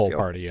Christi. For the whole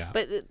party, yeah.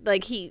 But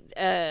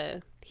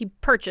he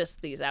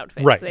purchased these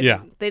outfits. Right,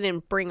 They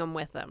didn't bring them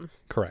with them.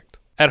 Correct.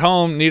 At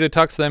home, Nita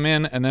tucks them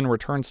in and then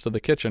returns to the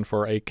kitchen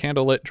for a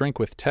candlelit drink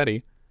with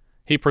Teddy.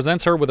 He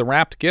presents her with a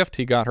wrapped gift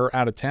he got her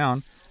out of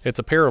town. It's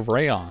a pair of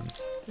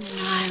rayons.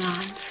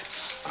 Nylons.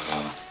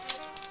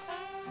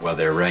 Well,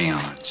 they're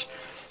rayons.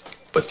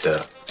 But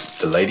the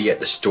lady at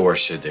the store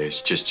said they're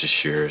just as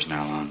sure as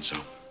nylon, so.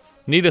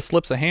 Nita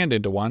slips a hand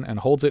into one and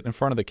holds it in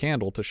front of the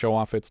candle to show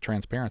off its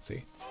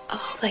transparency.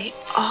 Oh, they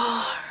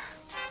are.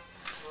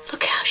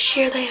 Look how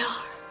sheer they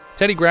are.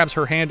 Teddy grabs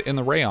her hand in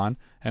the rayon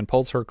and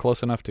pulls her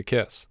close enough to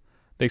kiss.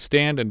 They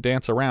stand and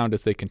dance around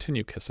as they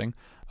continue kissing.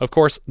 Of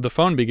course, the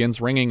phone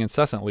begins ringing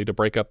incessantly to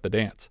break up the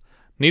dance.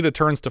 Nita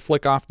turns to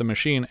flick off the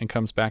machine and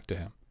comes back to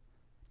him.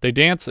 They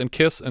dance and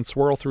kiss and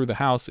swirl through the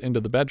house into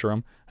the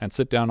bedroom and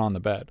sit down on the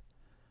bed.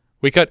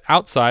 We cut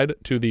outside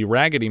to the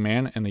Raggedy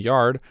Man in the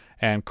yard,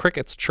 and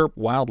crickets chirp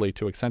wildly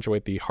to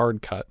accentuate the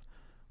hard cut.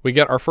 We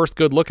get our first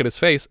good look at his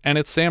face, and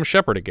it's Sam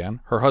Shepard again,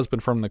 her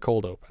husband from the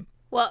cold open.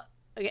 Well,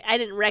 okay, I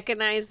didn't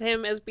recognize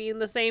him as being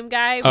the same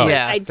guy, but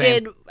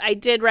I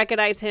did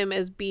recognize him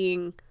as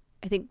being,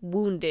 I think,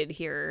 wounded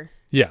here.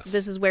 Yes.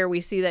 This is where we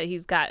see that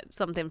he's got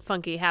something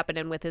funky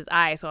happening with his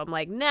eye. So I'm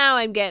like, now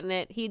I'm getting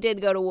it. He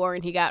did go to war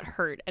and he got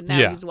hurt, and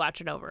now he's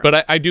watching over him.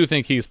 But I do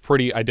think he's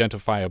pretty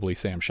identifiably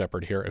Sam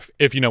Shepard here,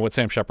 if you know what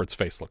Sam Shepard's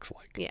face looks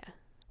like. Yeah.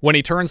 When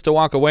he turns to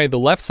walk away, the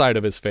left side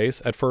of his face,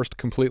 at first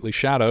completely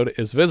shadowed,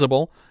 is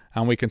visible,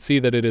 and we can see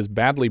that it is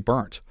badly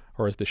burnt,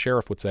 or as the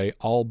sheriff would say,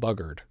 all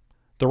buggered.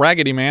 The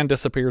Raggedy Man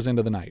disappears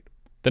into the night.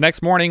 The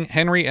next morning,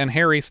 Henry and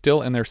Harry,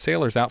 still in their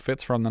sailors'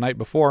 outfits from the night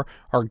before,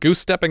 are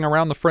goose-stepping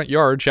around the front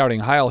yard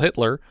shouting Heil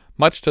Hitler,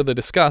 much to the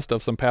disgust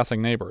of some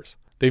passing neighbors.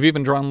 They've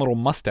even drawn little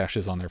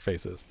mustaches on their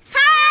faces.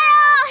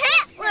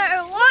 Heil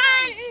Hitler! 1,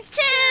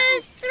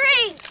 2,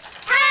 3!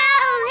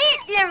 Heil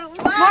Hitler!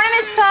 Morning,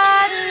 Miss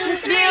Pud,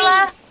 Miss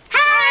Beulah.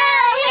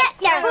 Heil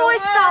Hitler! Boy,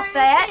 stop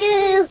that.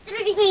 2,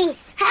 3!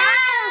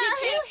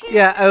 Heil Hitler!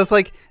 Yeah, I was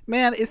like,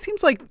 man, it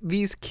seems like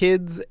these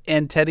kids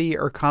and Teddy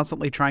are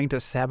constantly trying to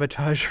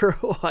sabotage her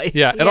life.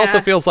 Yeah, it also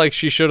feels like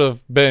she should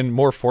have been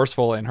more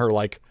forceful in her,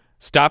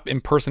 stop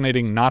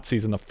impersonating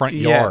Nazis in the front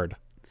yard.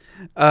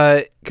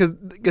 Because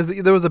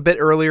there was a bit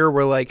earlier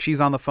where,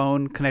 she's on the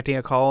phone connecting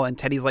a call and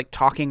Teddy's,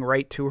 talking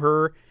right to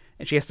her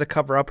and she has to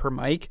cover up her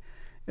mic.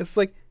 It's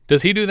like...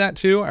 Does he do that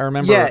too? I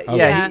remember...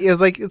 Yeah, he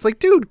was it's like,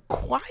 dude,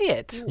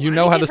 quiet. You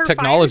know how this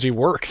technology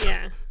works.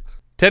 Yeah.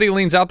 Teddy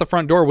leans out the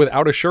front door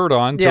without a shirt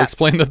on to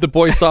explain that the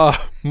boy saw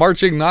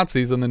marching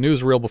Nazis in the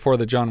newsreel before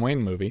the John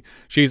Wayne movie.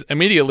 She's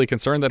immediately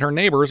concerned that her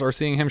neighbors are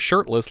seeing him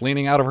shirtless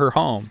leaning out of her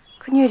home.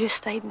 Couldn't you just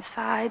stayed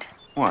inside?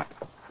 What?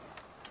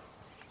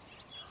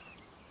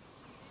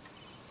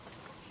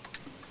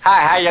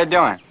 Hi, how you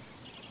doing?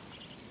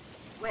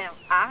 Well,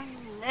 I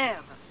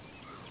never.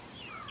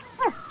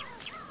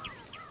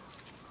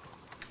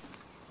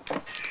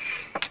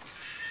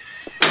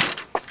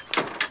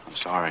 I'm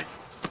sorry.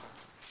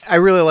 I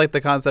really like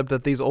the concept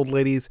that these old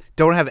ladies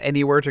don't have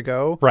anywhere to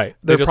go. Right.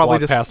 They're just probably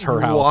walk past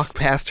her house. Walk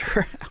past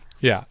her house.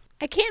 Yeah.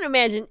 I can't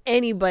imagine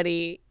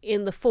anybody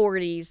in the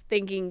 40s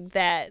thinking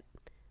that,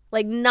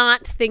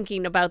 not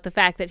thinking about the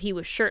fact that he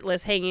was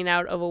shirtless hanging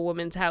out of a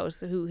woman's house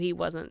who he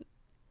wasn't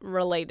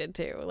related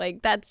to.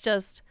 That's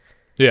just...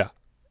 Yeah.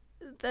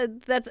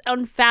 That's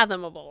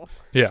unfathomable.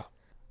 Yeah.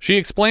 She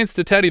explains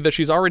to Teddy that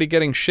she's already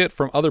getting shit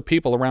from other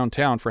people around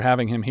town for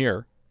having him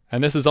here,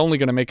 and this is only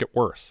going to make it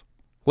worse.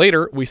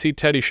 Later, we see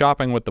Teddy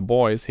shopping with the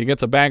boys. He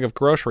gets a bag of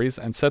groceries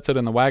and sets it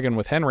in the wagon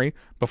with Henry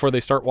before they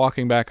start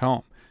walking back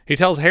home. He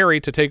tells Harry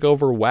to take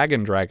over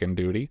wagon dragon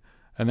duty,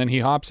 and then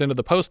he hops into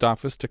the post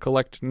office to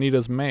collect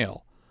Nita's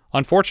mail.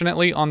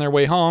 Unfortunately, on their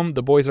way home,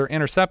 the boys are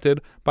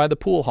intercepted by the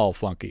pool hall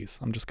flunkies.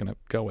 I'm just going to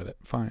go with it.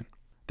 Fine.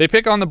 They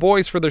pick on the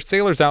boys for their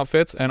sailors'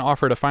 outfits and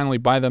offer to finally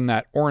buy them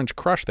that orange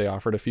crush they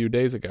offered a few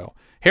days ago.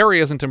 Harry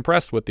isn't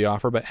impressed with the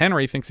offer, but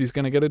Henry thinks he's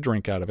going to get a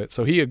drink out of it,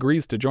 so he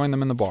agrees to join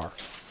them in the bar.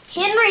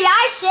 Henry,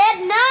 I said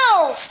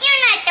no.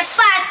 You're not the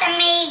boss of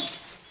me.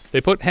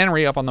 They put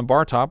Henry up on the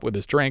bar top with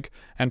his drink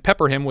and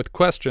pepper him with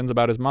questions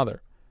about his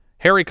mother.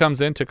 Harry comes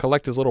in to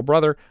collect his little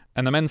brother,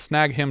 and the men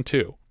snag him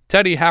too.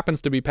 Teddy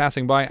happens to be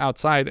passing by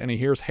outside, and he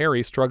hears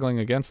Harry struggling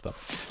against them.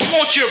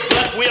 Want your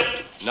butt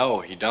whipped?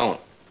 No, he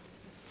don't.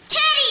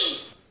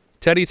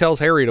 Teddy tells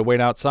Harry to wait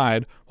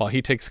outside while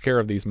he takes care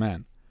of these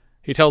men.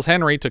 He tells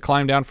Henry to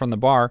climb down from the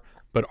bar,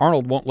 but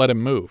Arnold won't let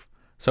him move,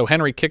 so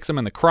Henry kicks him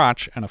in the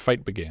crotch and a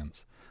fight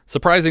begins.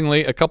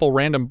 Surprisingly, a couple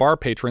random bar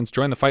patrons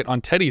join the fight on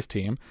Teddy's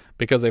team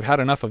because they've had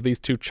enough of these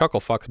two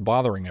chuckle fucks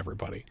bothering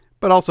everybody.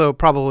 But also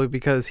probably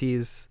because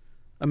he's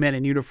a man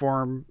in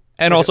uniform.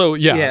 And also,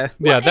 yeah,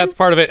 that's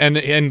part of it,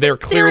 and they're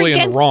clearly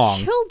in the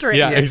wrong. Children.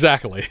 Yeah,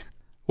 exactly.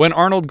 When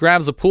Arnold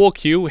grabs a pool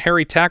cue,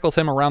 Harry tackles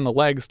him around the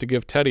legs to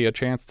give Teddy a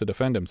chance to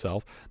defend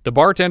himself. The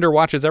bartender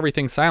watches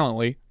everything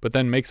silently, but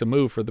then makes a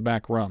move for the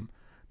back room.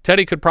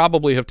 Teddy could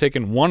probably have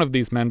taken one of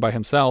these men by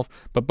himself,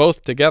 but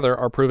both together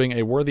are proving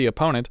a worthy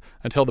opponent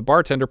until the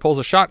bartender pulls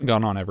a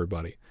shotgun on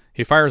everybody.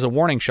 He fires a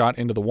warning shot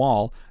into the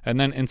wall,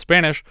 and then in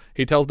Spanish,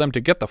 he tells them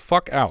to get the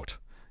fuck out.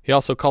 He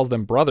also calls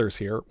them brothers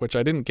here, which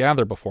I didn't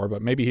gather before,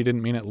 but maybe he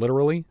didn't mean it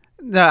literally.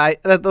 No,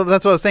 that's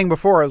what I was saying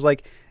before. I was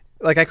like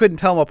I couldn't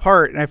tell them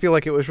apart, and I feel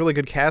like it was really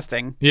good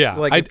casting. Yeah,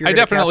 I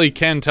definitely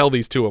can tell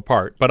these two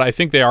apart, but I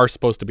think they are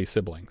supposed to be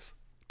siblings.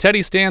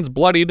 Teddy stands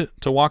bloodied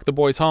to walk the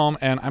boys home,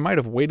 and I might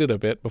have waited a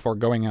bit before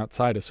going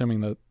outside,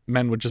 assuming the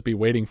men would just be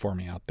waiting for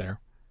me out there.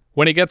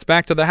 When he gets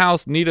back to the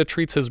house, Nita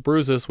treats his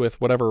bruises with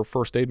whatever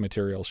first aid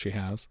materials she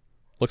has.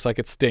 Looks like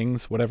it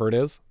stings, whatever it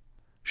is.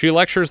 She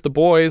lectures the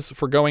boys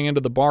for going into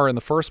the bar in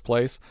the first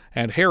place,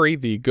 and Harry,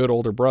 the good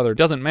older brother,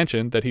 doesn't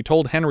mention that he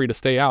told Henry to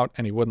stay out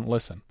and he wouldn't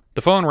listen.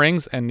 The phone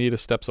rings and Nita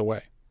steps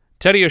away.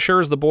 Teddy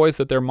assures the boys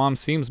that their mom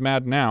seems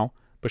mad now,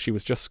 but she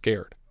was just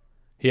scared.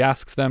 He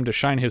asks them to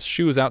shine his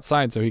shoes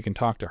outside so he can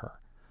talk to her.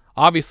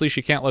 Obviously,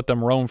 she can't let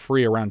them roam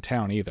free around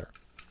town either.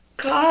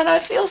 God, I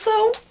feel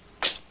so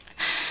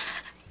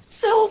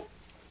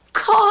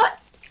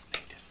caught.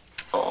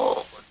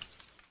 Oh.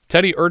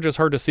 Teddy urges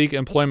her to seek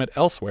employment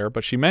elsewhere,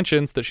 but she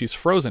mentions that she's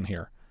frozen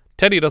here.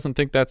 Teddy doesn't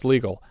think that's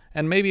legal,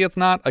 and maybe it's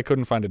not. I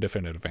couldn't find a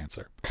definitive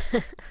answer.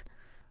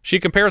 She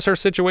compares her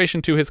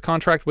situation to his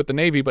contract with the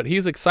Navy, but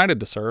he's excited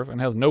to serve and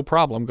has no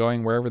problem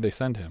going wherever they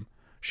send him.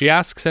 She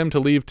asks him to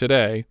leave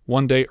today,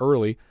 one day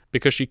early,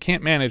 because she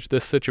can't manage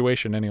this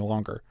situation any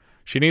longer.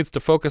 She needs to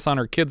focus on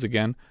her kids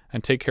again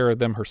and take care of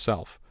them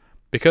herself.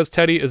 Because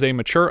Teddy is a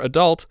mature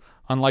adult,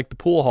 unlike the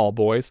pool hall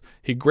boys,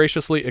 he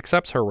graciously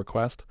accepts her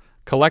request,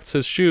 collects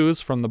his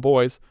shoes from the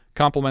boys,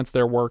 compliments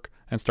their work,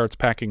 and starts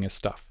packing his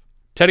stuff.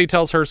 Teddy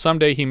tells her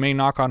someday he may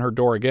knock on her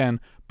door again,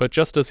 but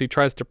just as he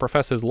tries to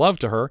profess his love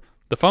to her,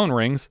 the phone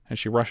rings and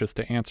she rushes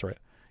to answer it.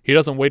 He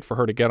doesn't wait for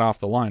her to get off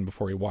the line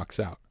before he walks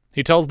out.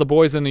 He tells the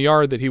boys in the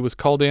yard that he was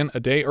called in a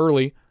day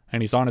early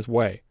and he's on his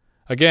way.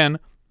 Again,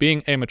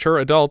 being a mature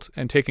adult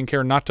and taking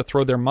care not to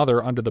throw their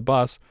mother under the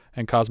bus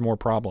and cause more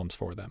problems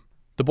for them.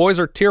 The boys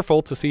are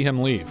tearful to see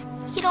him leave.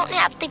 You don't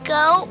have to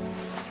go.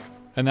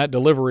 And that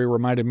delivery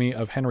reminded me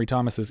of Henry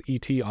Thomas's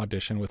E.T.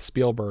 audition with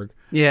Spielberg.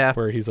 Yeah.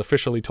 Where he's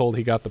officially told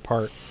he got the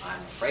part. I'm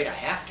afraid I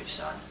have to,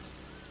 son.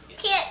 You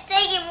can't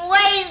take him away,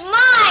 he's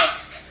mine.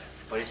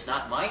 But it's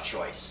not my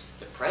choice.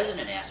 The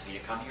president asked me to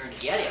come here and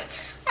get him.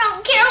 I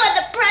don't care what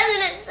the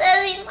president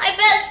says, he's my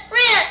best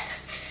friend.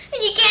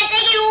 And you can't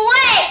take him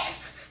away.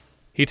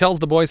 He tells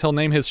the boys he'll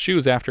name his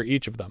shoes after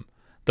each of them.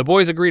 The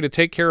boys agree to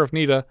take care of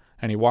Nita,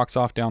 and he walks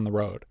off down the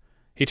road.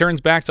 He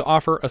turns back to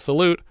offer a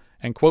salute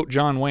and quote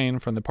John Wayne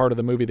from the part of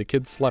the movie the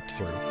kids slept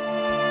through.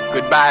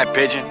 Goodbye,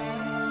 pigeon.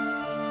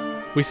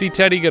 We see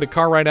Teddy get a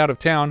car ride out of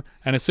town,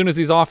 and as soon as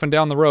he's off and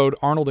down the road,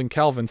 Arnold and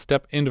Calvin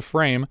step into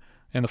frame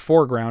in the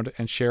foreground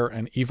and share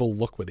an evil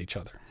look with each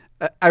other.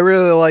 I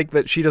really like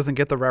that she doesn't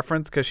get the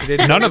reference because she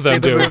didn't. None of them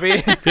do.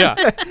 Movie. Yeah,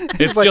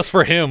 it's like, just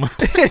for him.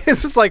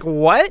 It's just like,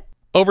 what?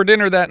 Over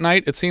dinner that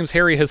night, it seems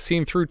Harry has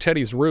seen through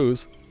Teddy's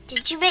ruse.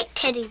 Did you make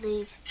Teddy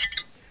leave?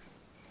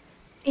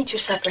 Eat your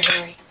supper,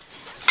 Harry.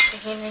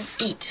 Henry,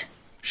 eat.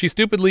 She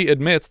stupidly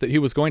admits that he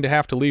was going to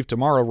have to leave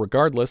tomorrow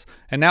regardless,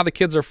 and now the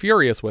kids are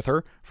furious with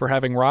her for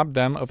having robbed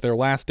them of their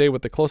last day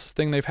with the closest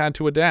thing they've had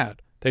to a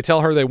dad. They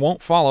tell her they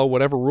won't follow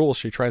whatever rules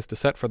she tries to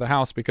set for the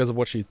house because of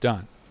what she's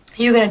done.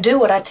 You're going to do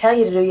what I tell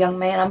you to do, young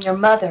man. I'm your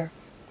mother.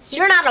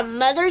 You're not a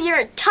mother, you're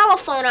a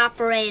telephone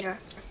operator.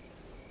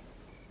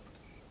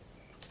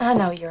 I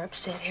know you're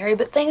upset, Harry,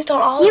 but things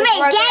don't always work.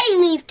 You made Daddy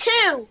leave,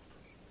 too.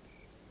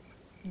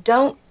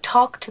 Don't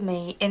talk to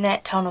me in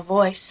that tone of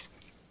voice.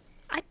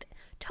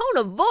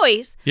 Tone of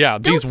voice? Yeah,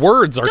 these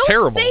words are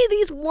terrible. Don't say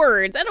these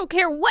words. I don't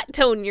care what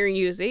tone you're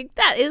using.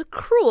 That is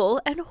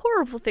cruel and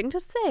horrible thing to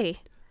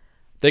say.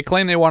 They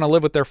claim they want to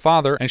live with their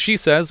father, and she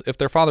says if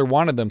their father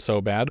wanted them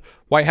so bad,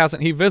 why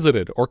hasn't he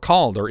visited or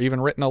called or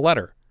even written a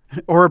letter?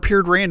 Or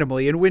appeared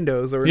randomly in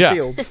windows or in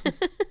fields.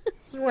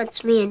 He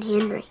wants me and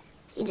Henry.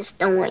 He just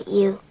don't want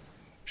you.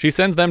 She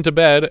sends them to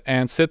bed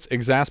and sits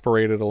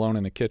exasperated alone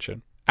in the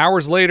kitchen.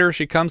 Hours later,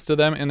 she comes to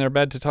them in their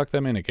bed to tuck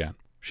them in again.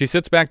 She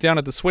sits back down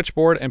at the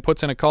switchboard and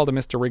puts in a call to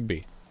Mr.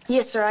 Rigby.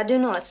 Yes, sir, I do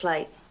know it's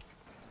late.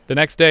 The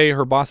next day,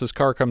 her boss's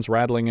car comes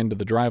rattling into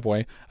the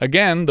driveway.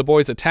 Again, the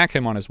boys attack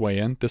him on his way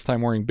in, this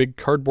time wearing big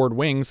cardboard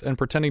wings and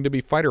pretending to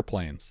be fighter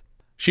planes.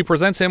 She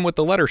presents him with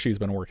the letter she's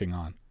been working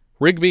on.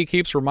 Rigby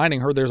keeps reminding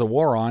her there's a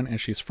war on and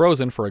she's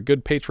frozen for a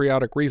good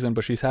patriotic reason,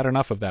 but she's had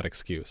enough of that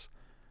excuse.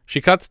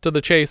 She cuts to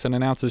the chase and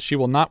announces she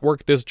will not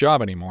work this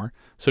job anymore,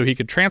 so he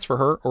could transfer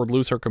her or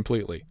lose her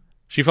completely.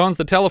 She phones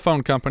the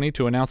telephone company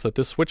to announce that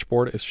this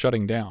switchboard is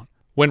shutting down.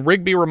 When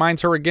Rigby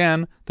reminds her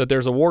again that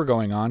there's a war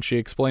going on, she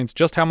explains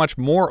just how much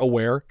more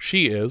aware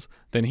she is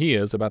than he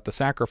is about the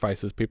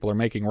sacrifices people are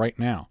making right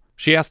now.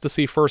 She has to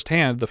see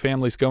firsthand the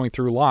families going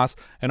through loss,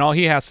 and all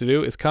he has to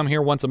do is come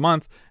here once a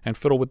month and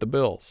fiddle with the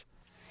bills.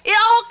 It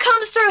all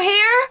comes through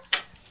here.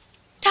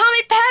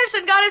 Tommy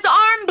Patterson got his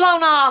arm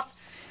blown off,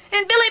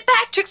 and Billy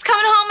Patrick's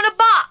coming home in a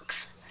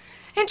box.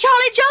 And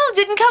Charlie Jones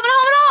isn't coming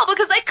home at all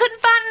because they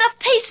couldn't find enough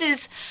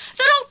pieces.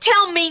 So don't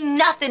tell me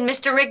nothing,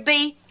 Mr.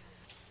 Rigby.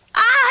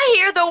 I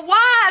hear the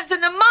wives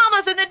and the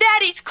mamas and the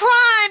daddies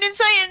crying and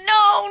saying,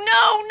 no,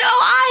 no, no.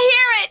 I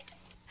hear it.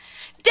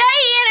 Day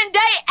in and day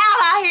out,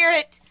 I hear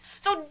it.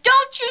 So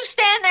don't you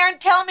stand there and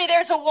tell me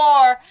there's a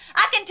war.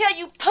 I can tell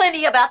you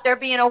plenty about there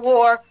being a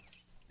war.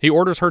 He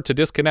orders her to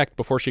disconnect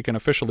before she can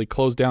officially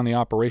close down the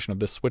operation of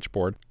this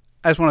switchboard.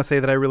 I just want to say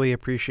that I really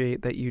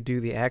appreciate that you do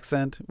the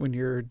accent when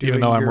you're doing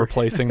Even though I'm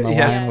replacing the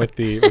Yeah. line with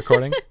the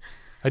recording.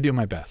 I do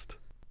my best.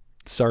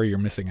 Sorry you're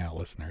missing out,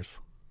 listeners.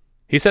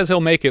 He says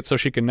he'll make it so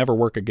she can never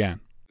work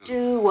again.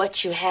 Do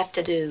what you have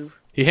to do.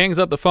 He hangs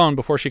up the phone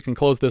before she can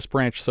close this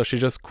branch, so she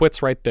just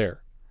quits right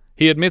there.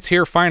 He admits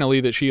here finally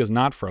that she is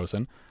not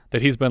frozen,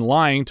 that he's been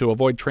lying to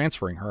avoid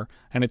transferring her,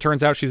 and it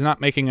turns out she's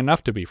not making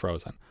enough to be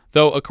frozen.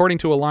 Though, according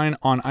to a line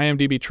on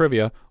IMDb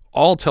Trivia,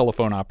 all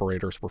telephone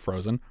operators were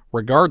frozen,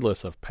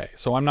 regardless of pay,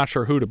 so I'm not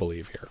sure who to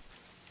believe here.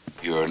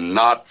 You're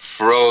not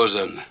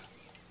frozen.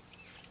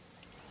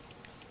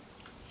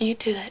 You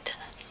do that to us.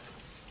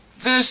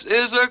 This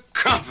is a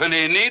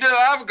company, Nita.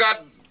 I've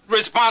got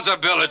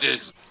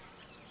responsibilities.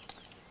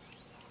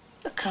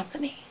 A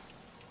company?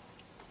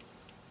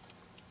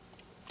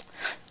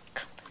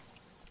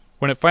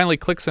 When it finally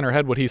clicks in her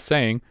head what he's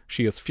saying,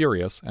 she is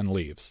furious and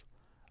leaves.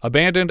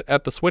 Abandoned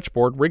at the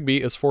switchboard,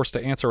 Rigby is forced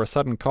to answer a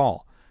sudden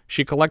call.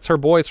 She collects her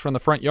boys from the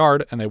front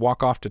yard and they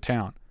walk off to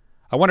town.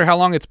 I wonder how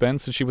long it's been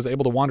since she was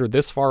able to wander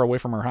this far away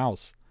from her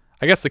house.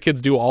 I guess the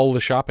kids do all the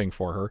shopping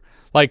for her.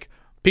 Like,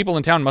 people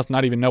in town must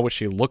not even know what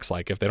she looks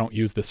like if they don't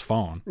use this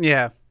phone.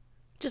 Yeah.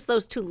 Just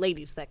those two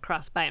ladies that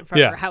cross by in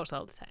front of her house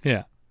all the time.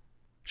 Yeah.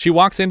 She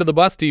walks into the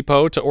bus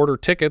depot to order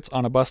tickets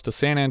on a bus to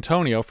San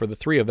Antonio for the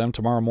three of them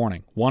tomorrow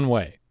morning, one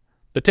way.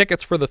 The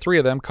tickets for the three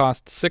of them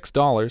cost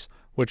 $6,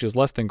 which is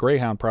less than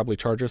Greyhound probably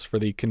charges for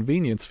the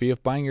convenience fee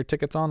of buying your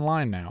tickets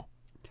online now.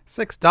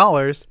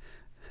 $6?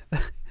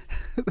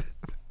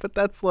 But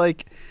that's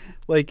like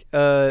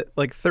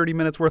 30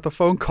 minutes worth of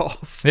phone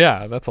calls.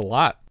 Yeah, that's a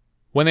lot.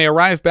 When they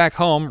arrive back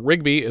home,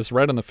 Rigby is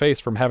red in the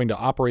face from having to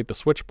operate the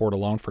switchboard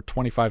alone for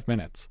 25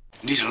 minutes.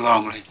 Nita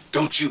Longley,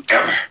 don't you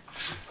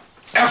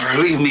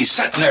ever leave me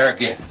sitting there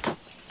again.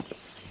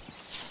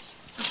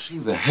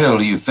 Who the hell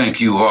do you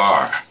think you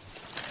are?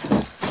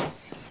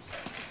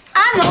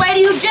 I'm the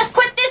lady who just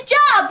quit this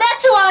job.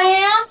 That's who I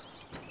am.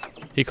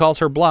 He calls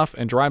her bluff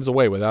and drives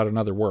away without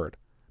another word.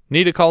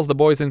 Nita calls the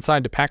boys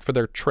inside to pack for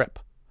their trip.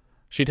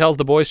 She tells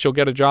the boys she'll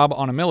get a job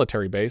on a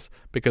military base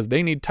because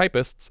they need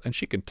typists and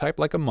she can type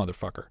like a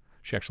motherfucker.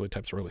 She actually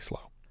types really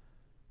slow.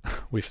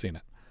 We've seen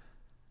it.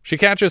 She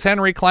catches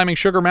Henry climbing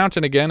Sugar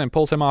Mountain again and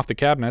pulls him off the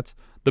cabinets.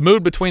 The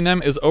mood between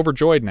them is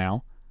overjoyed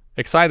now,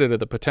 excited at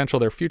the potential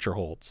their future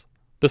holds.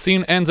 The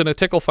scene ends in a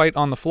tickle fight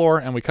on the floor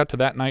and we cut to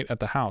that night at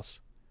the house.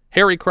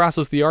 Harry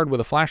crosses the yard with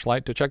a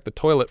flashlight to check the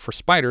toilet for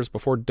spiders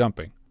before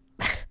dumping.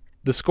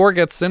 The score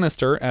gets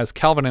sinister as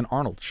Calvin and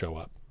Arnold show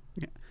up.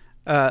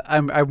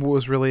 I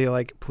was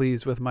really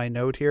pleased with my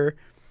note here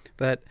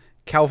that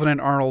Calvin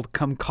and Arnold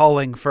come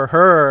calling for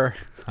her.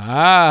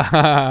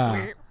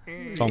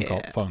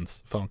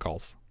 Phone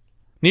calls.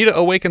 Nita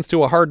awakens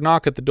to a hard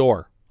knock at the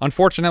door.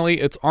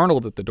 Unfortunately, it's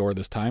Arnold at the door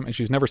this time, and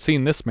she's never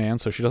seen this man,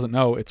 so she doesn't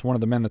know it's one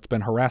of the men that's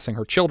been harassing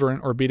her children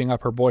or beating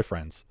up her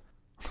boyfriends.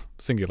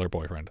 Singular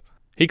boyfriend.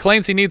 He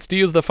claims he needs to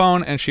use the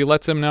phone, and she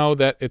lets him know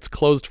that it's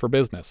closed for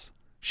business.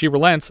 She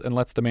relents and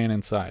lets the man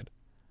inside.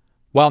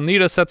 While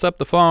Nita sets up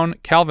the phone,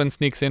 Calvin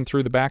sneaks in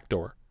through the back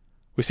door.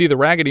 We see the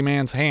Raggedy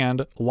Man's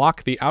hand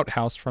lock the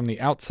outhouse from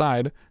the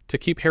outside to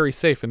keep Harry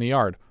safe in the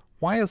yard.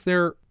 Why is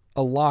there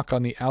a lock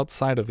on the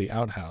outside of the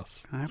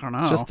outhouse? I don't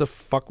know. Just to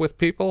fuck with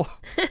people?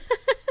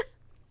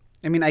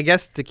 I mean, I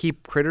guess to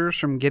keep critters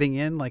from getting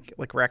in, like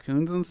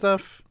raccoons and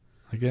stuff.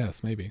 I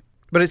guess, maybe.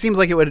 But it seems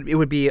like it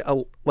would be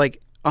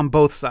on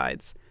both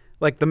sides.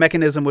 Like the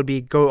mechanism would be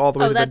go all the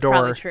way to the door.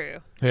 Oh, that's probably true.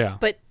 Yeah.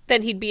 But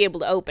then he'd be able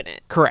to open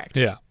it. Correct.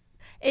 Yeah.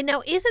 And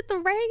now, is it the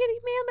Raggedy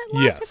Man that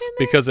locked him Yes, in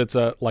there? because it's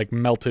like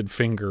melted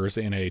fingers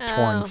in a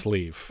torn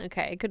sleeve.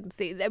 Okay, I couldn't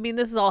see. I mean,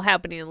 this is all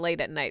happening late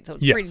at night, so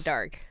it's Yes. pretty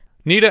dark.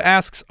 Nita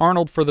asks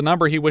Arnold for the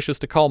number he wishes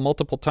to call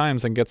multiple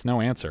times and gets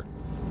no answer.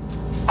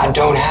 I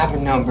don't have a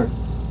number.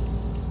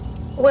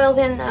 Well,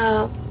 then,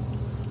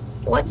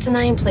 what's the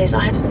name, please? I'll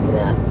have to look it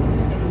up.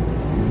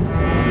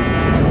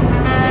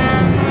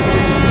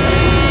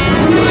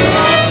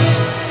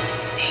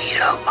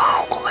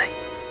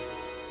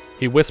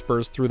 He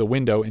whispers through the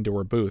window into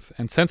her booth,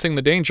 and sensing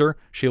the danger,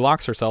 she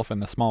locks herself in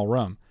the small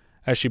room.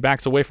 As she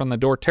backs away from the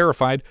door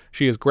terrified,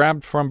 she is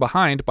grabbed from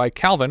behind by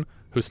Calvin,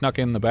 who snuck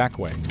in the back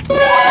way. Told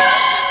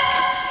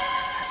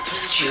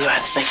you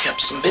I'd think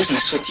up some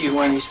business with you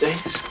one of these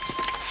days,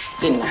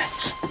 didn't I?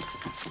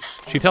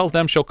 She tells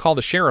them she'll call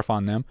the sheriff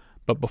on them,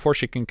 but before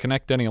she can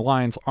connect any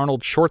lines,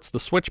 Arnold shorts the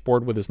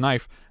switchboard with his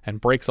knife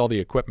and breaks all the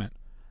equipment.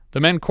 The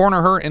men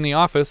corner her in the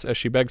office as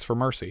she begs for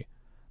mercy.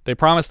 They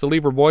promise to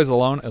leave her boys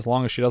alone as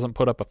long as she doesn't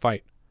put up a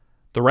fight.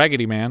 The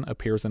Raggedy Man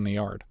appears in the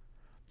yard.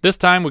 This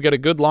time we get a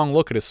good long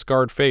look at his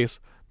scarred face.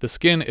 The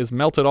skin is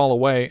melted all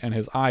away and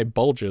his eye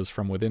bulges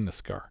from within the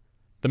scar.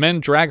 The men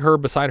drag her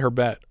beside her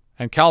bed,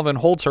 and Calvin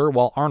holds her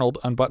while Arnold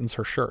unbuttons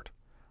her shirt.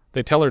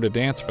 They tell her to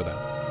dance for them.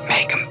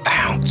 Make 'em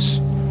bounce.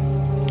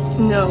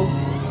 No.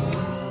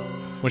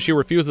 When she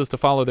refuses to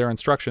follow their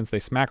instructions, they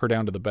smack her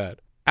down to the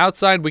bed.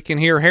 Outside, we can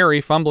hear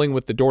Harry fumbling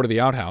with the door to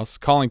the outhouse,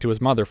 calling to his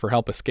mother for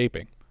help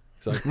escaping.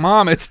 He's like,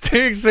 Mom, it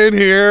stinks in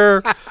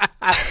here.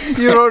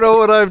 You don't know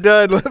what I've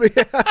done. Let me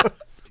out.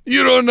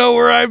 You don't know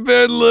where I've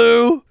been,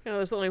 Lou. Oh,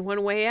 there's only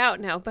one way out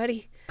now,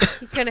 buddy.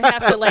 You're going to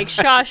have to, like,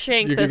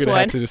 Shawshank You're this going to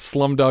one. have to just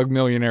Slumdog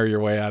Millionaire your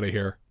way out of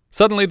here.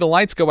 Suddenly, the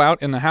lights go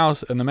out in the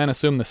house, and the men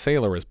assume the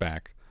sailor is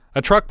back.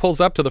 A truck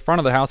pulls up to the front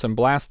of the house and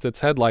blasts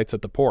its headlights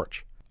at the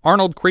porch.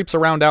 Arnold creeps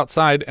around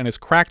outside and is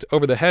cracked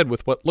over the head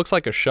with what looks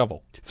like a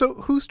shovel. So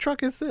whose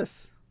truck is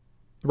this?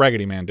 The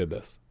Raggedy Man did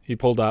this. He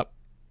pulled up.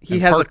 He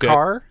has a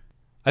car?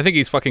 I think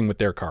he's fucking with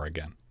their car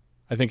again.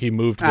 I think he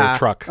moved their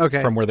truck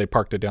from where they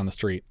parked it down the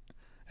street,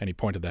 and he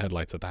pointed the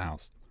headlights at the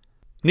house.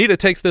 Nita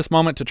takes this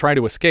moment to try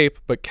to escape,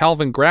 but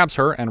Calvin grabs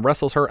her and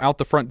wrestles her out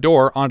the front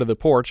door onto the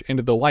porch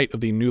into the light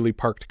of the newly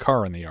parked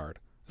car in the yard.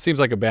 It seems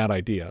like a bad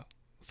idea.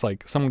 It's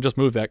like, someone just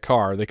moved that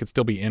car. They could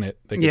still be in it.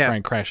 They could try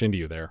and crash into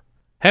you there.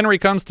 Henry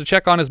comes to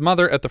check on his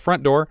mother at the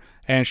front door,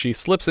 and she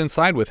slips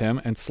inside with him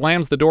and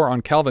slams the door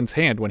on Calvin's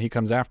hand when he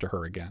comes after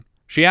her again.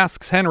 She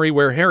asks Henry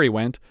where Harry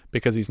went,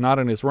 because he's not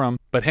in his room,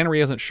 but Henry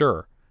isn't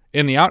sure.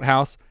 In the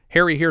outhouse,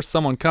 Harry hears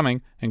someone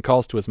coming and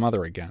calls to his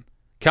mother again.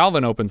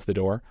 Calvin opens the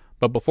door,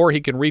 but before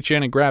he can reach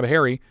in and grab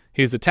Harry,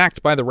 he's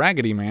attacked by the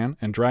Raggedy Man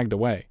and dragged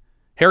away.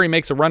 Harry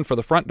makes a run for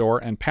the front door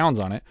and pounds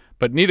on it,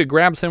 but Nita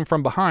grabs him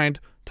from behind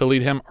to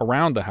lead him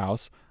around the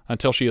house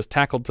until she is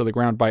tackled to the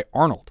ground by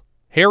Arnold.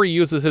 Harry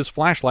uses his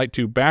flashlight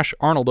to bash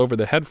Arnold over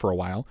the head for a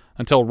while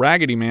until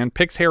Raggedy Man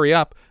picks Harry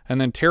up and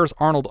then tears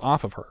Arnold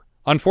off of her.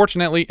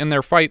 Unfortunately, in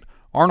their fight,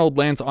 Arnold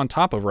lands on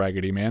top of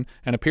Raggedy Man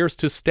and appears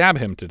to stab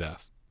him to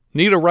death.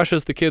 Nita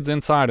rushes the kids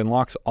inside and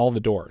locks all the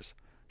doors.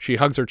 She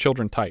hugs her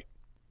children tight.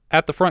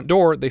 At the front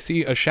door, they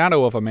see a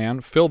shadow of a man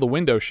fill the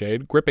window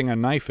shade, gripping a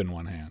knife in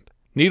one hand.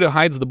 Nita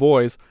hides the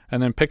boys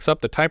and then picks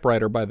up the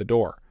typewriter by the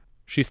door.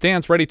 She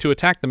stands ready to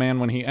attack the man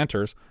when he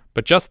enters,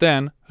 but just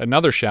then,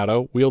 another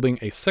shadow, wielding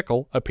a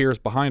sickle, appears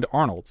behind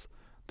Arnold's.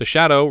 The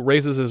shadow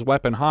raises his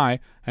weapon high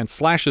and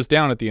slashes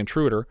down at the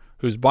intruder,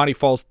 whose body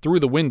falls through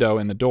the window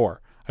in the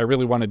door. I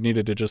really wanted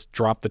Nita to just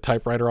drop the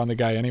typewriter on the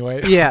guy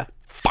anyway. Yeah.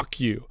 Fuck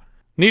you.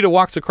 Nita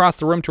walks across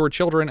the room to her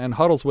children and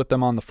huddles with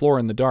them on the floor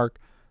in the dark.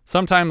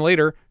 Sometime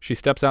later, she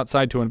steps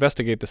outside to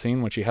investigate the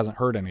scene when she hasn't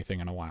heard anything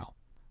in a while.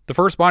 The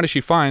first body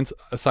she finds,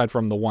 aside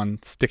from the one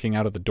sticking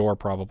out of the door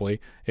probably,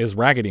 is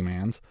Raggedy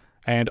Man's,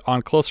 and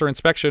on closer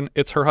inspection,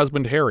 it's her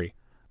husband Harry,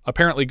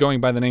 apparently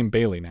going by the name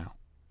Bailey now.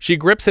 She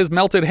grips his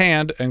melted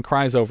hand and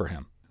cries over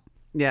him.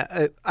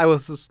 Yeah, I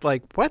was just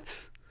like,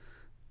 what?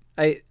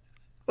 I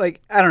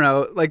don't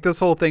know, like this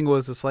whole thing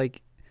was just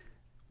like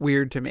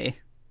weird to me.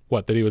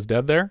 What, that he was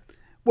dead there?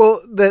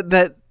 Well,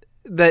 that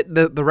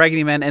the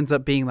Raggedy Man ends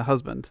up being the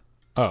husband.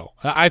 Oh,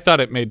 I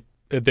thought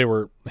they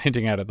were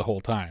hinting at it the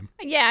whole time.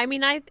 Yeah, I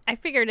mean, I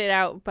figured it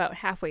out about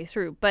halfway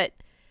through, but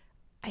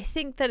I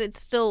think that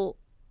it's still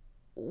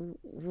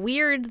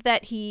weird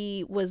that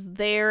he was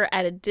there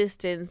at a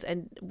distance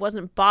and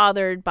wasn't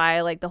bothered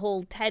by like the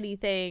whole Teddy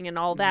thing and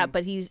all that,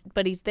 but he's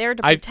there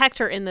to protect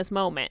her in this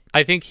moment.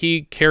 I think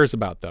he cares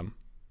about them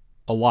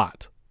a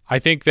lot. I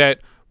think that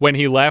when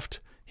he left,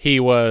 he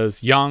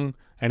was young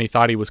and he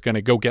thought he was going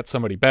to go get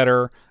somebody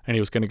better and he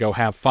was going to go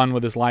have fun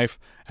with his life.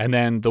 And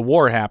then the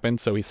war happened,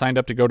 so he signed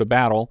up to go to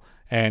battle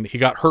and he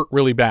got hurt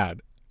really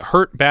bad.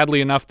 Hurt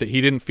badly enough that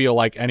he didn't feel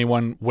like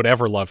anyone would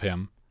ever love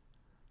him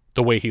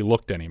the way he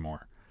looked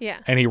anymore. Yeah.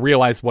 And he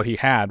realized what he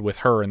had with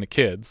her and the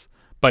kids,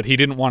 but he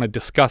didn't want to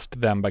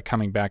disgust them by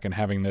coming back and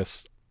having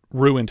this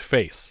ruined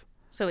face.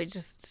 So he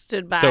just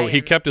stood by. So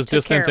he kept his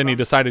distance and he them.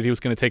 decided he was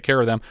going to take care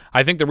of them.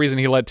 I think the reason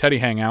he let Teddy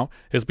hang out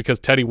is because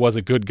Teddy was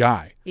a good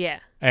guy. Yeah.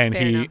 And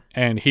fair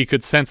enough. he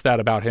could sense that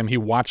about him. He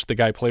watched the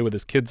guy play with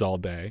his kids all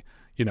day.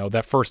 You know,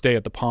 that first day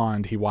at the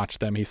pond, he watched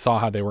them, he saw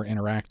how they were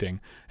interacting,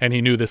 and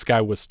he knew this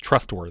guy was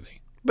trustworthy.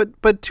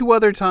 But 2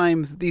 other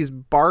times, these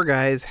bar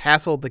guys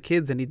hassled the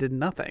kids and he did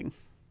nothing.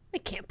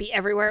 It can't be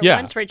everywhere at Yeah.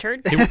 once,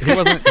 Richard. He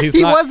wasn't.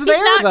 He was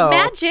there not though.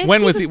 magic.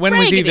 When was He's he? When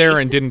was he raggedy. there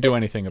and didn't do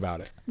anything about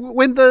it?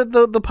 When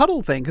the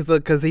puddle thing,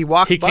 because he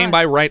walked. He came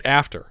by right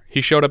after.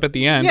 He showed up at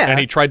the end, Yeah. and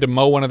he tried to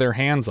mow one of their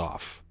hands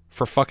off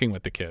for fucking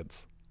with the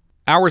kids.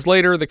 Hours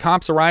later, the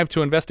cops arrive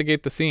to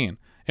investigate the scene.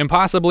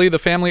 Impossibly, the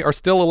family are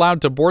still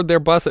allowed to board their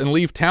bus and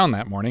leave town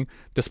that morning,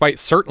 despite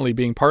certainly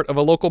being part of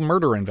a local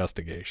murder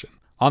investigation.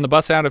 On the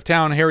bus out of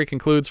town, Harry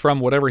concludes from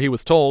whatever he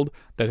was told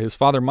that his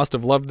father must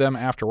have loved them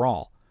after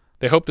all.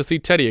 They hope to see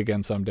Teddy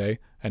again someday,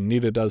 and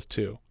Nita does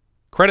too.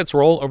 Credits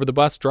roll over the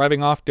bus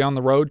driving off down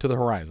the road to the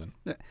horizon.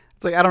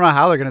 It's like, I don't know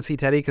how they're going to see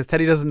Teddy because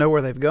Teddy doesn't know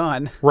where they've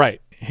gone.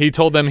 Right. He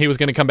told them he was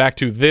going to come back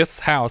to this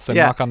house and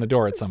knock on the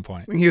door at some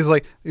point. He was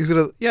like, what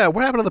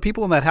happened to the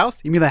people in that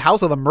house? You mean the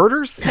house of the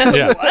murders?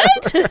 Yeah.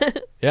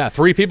 What? Yeah,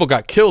 3 people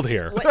got killed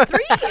here. What,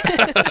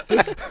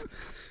 3?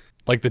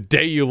 Like the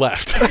day you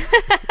left.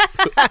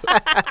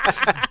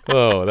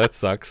 Oh, that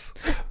sucks.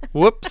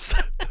 Whoops.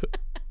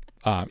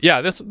 Yeah,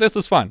 this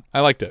is fun.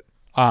 I liked it.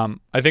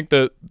 I think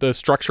the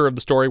structure of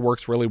the story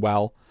works really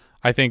well.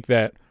 I think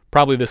that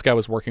probably this guy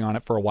was working on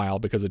it for a while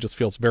because it just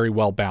feels very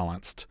well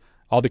balanced.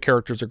 All the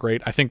characters are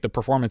great. I think the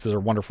performances are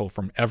wonderful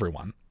from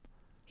everyone.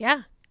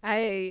 Yeah,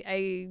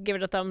 I give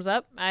it a thumbs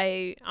up.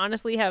 I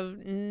honestly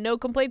have no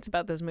complaints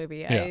about this movie.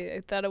 Yeah.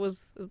 I thought it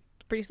was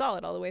pretty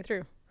solid all the way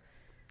through.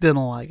 Didn't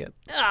like it.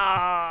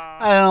 Ah.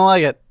 I don't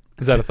like it.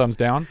 Is that a thumbs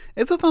down?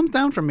 It's a thumbs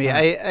down from me.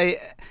 I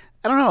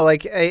don't know.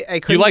 Like I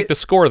couldn't. You like the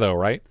score though,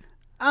 right?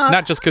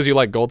 Not just because you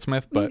like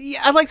Goldsmith, but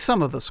yeah, I liked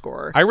some of the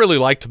score. I really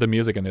liked the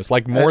music in this,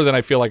 like more than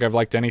I feel like I've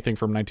liked anything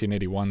from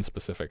 1981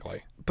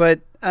 specifically.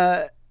 But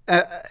I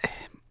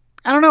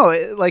don't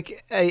know.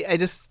 Like I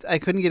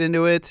couldn't get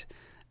into it.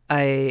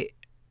 I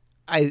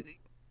don't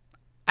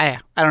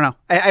know.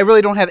 I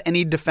really don't have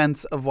any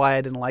defense of why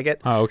I didn't like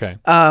it. Oh, okay.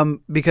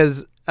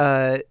 Because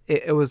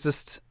it was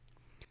just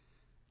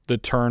the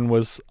turn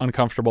was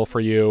uncomfortable for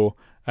you,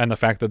 and the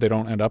fact that they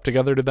don't end up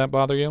together, did that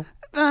bother you?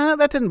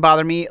 That didn't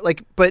bother me.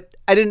 Like, but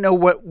I didn't know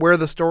where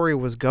the story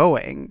was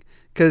going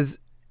because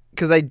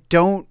I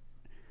don't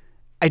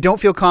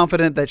feel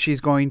confident that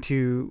she's going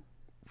to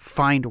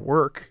find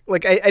work.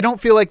 Like, I don't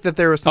feel like that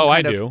there was some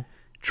kind of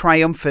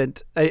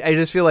triumphant. I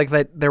just feel like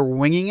that they're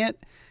winging it.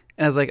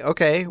 And I was like,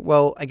 okay,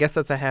 well, I guess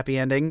that's a happy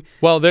ending.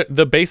 Well,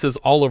 the bases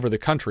all over the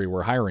country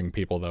were hiring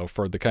people, though,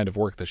 for the kind of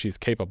work that she's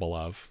capable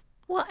of.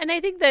 Well, and I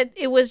think that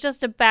it was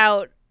just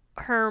about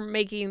her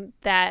making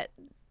that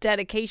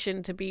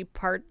dedication to be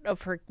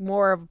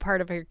more of a part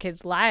of her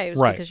kids' lives,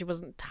 right, because she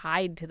wasn't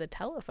tied to the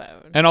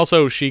telephone. And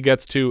also she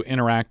gets to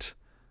interact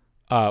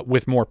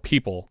with more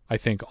people, I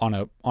think, on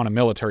a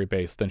military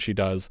base than she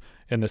does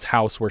in this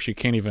house where she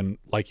can't even,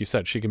 like you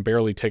said, she can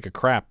barely take a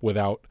crap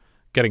without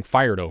getting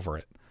fired over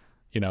it.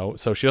 You know,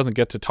 so she doesn't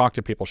get to talk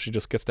to people. She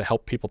just gets to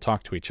help people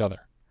talk to each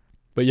other.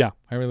 But yeah,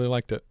 I really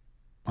liked it.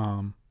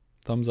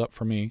 Thumbs up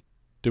for me.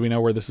 Do we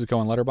know where this is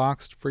going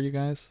letterboxed for you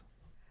guys?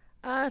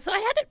 So I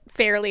had it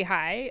fairly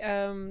high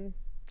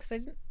because I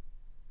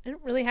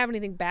didn't really have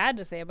anything bad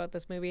to say about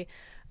this movie.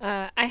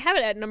 I have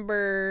it at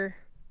number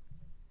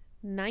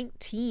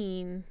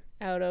 19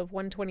 out of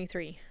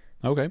 123.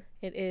 Okay.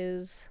 It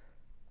is...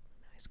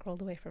 I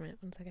scrolled away from it.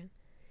 1 second.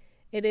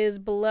 It is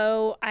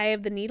below Eye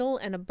of the Needle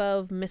and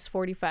above Miss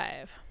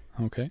 45.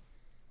 Okay.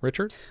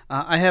 Richard?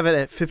 I have it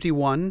at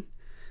 51,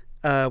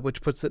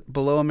 which puts it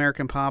below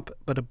American Pop,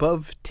 but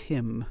above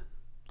Tim.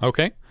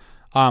 Okay.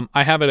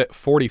 I have it at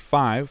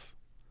 45,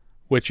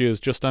 which is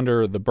just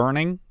under The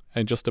Burning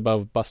and just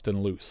above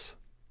Bustin' Loose.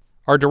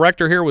 Our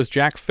director here was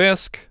Jack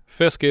Fisk.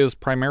 Fisk is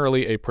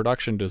primarily a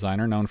production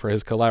designer known for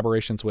his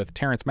collaborations with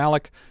Terrence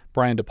Malick,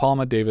 Brian De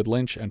Palma, David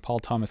Lynch, and Paul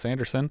Thomas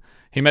Anderson.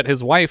 He met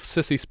his wife,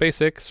 Sissy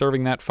Spacek,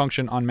 serving that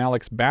function on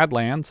Malick's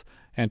Badlands,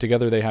 and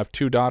together they have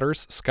 2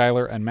 daughters,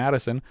 Skylar and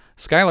Madison.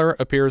 Skylar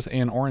appears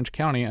in Orange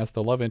County as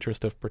the love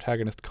interest of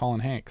protagonist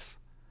Colin Hanks.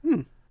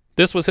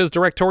 This was his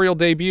directorial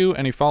debut,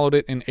 and he followed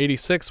it in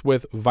 86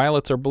 with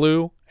Violets Are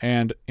Blue,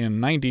 and in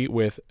 90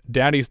 with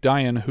Daddy's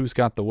Dyin', Who's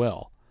Got the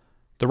Will.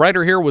 The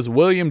writer here was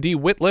William D.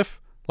 Whitliff.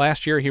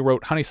 Last year he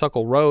wrote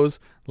Honeysuckle Rose.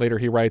 Later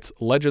he writes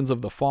Legends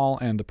of the Fall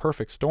and The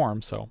Perfect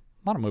Storm, so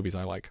a lot of movies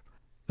I like.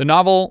 The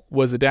novel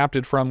was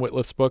adapted from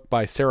Whitliff's book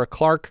by Sarah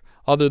Clark.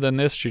 Other than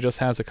this, she just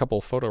has a couple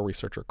photo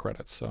researcher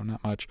credits, so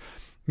not much.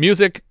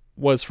 Music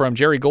was from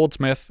Jerry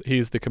Goldsmith.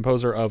 He's the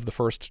composer of the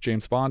first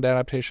James Bond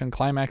adaptation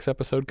climax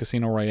episode,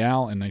 Casino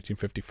Royale, in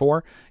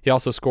 1954. He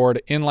also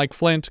scored In Like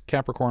Flint,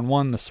 Capricorn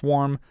 1, The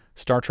Swarm,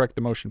 Star Trek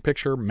The Motion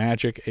Picture,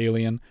 Magic,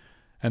 Alien,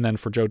 and then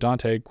for Joe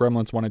Dante,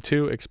 Gremlins 1 and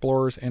 2,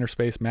 Explorers,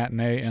 Interspace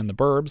Matinee, and The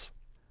Burbs.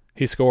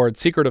 He scored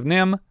Secret of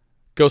Nim,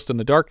 Ghost in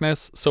the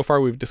Darkness. So far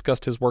we've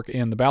discussed his work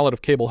in The Ballad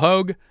of Cable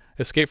Hogue,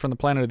 Escape from the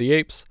Planet of the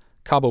Apes,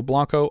 Cabo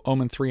Blanco,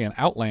 Omen 3, and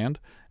Outland.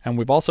 And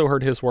we've also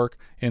heard his work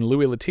in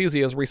Louis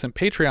Letizia's recent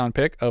Patreon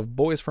pick of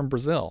Boys from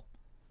Brazil.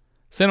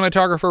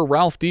 Cinematographer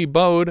Ralph D.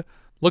 Bode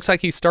Looks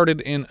like he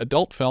started in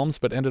adult films,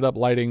 but ended up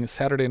lighting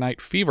Saturday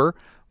Night Fever,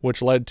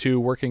 which led to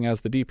working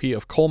as the DP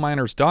of Coal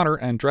Miner's Daughter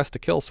and Dressed to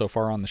Kill so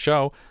far on the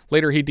show.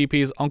 Later, he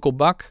DPs Uncle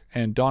Buck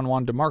and Don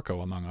Juan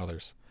DeMarco, among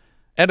others.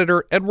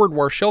 Editor Edward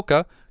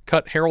Warshilka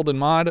cut Harold and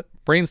Maude,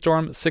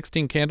 Brainstorm,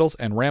 16 Candles,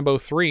 and Rambo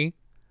 3.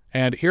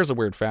 And here's a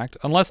weird fact.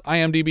 Unless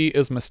IMDb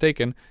is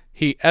mistaken,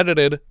 he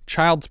edited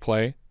Child's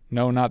Play.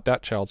 No, not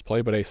that Child's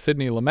Play, but a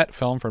Sidney Lumet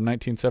film from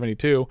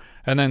 1972.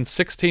 And then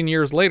 16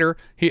 years later,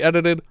 he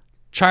edited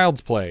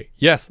Child's Play.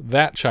 Yes,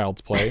 that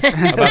Child's Play,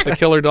 about the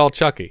killer doll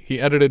Chucky. He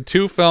edited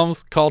 2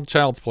 films called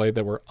Child's Play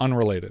that were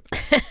unrelated,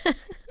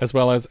 as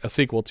well as a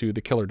sequel to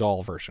the killer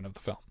doll version of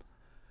the film.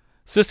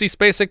 Sissy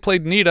Spacek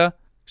played Nita.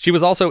 She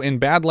was also in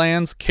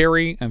Badlands,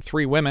 Carrie, and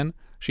 3 Women.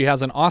 She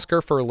has an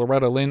Oscar for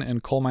Loretta Lynn in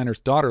Coal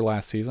Miner's Daughter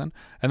last season,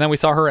 and then we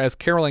saw her as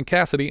Carolyn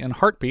Cassidy in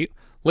Heartbeat.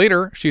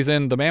 Later, she's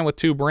in The Man with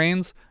Two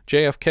Brains,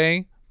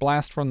 JFK,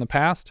 Blast from the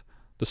Past,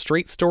 The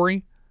Straight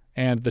Story,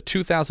 and the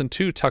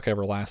 2002 Tuck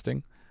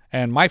Everlasting.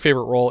 And my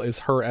favorite role is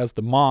her as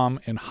the mom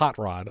in Hot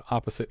Rod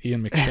opposite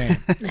Ian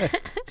McShane.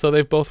 So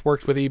they've both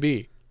worked with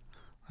EB.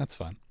 That's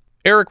fun.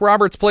 Eric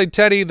Roberts played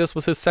Teddy. This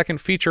was his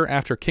second feature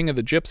after King of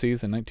the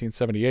Gypsies in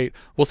 1978.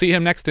 We'll see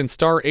him next in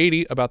Star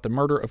 80 about the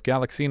murder of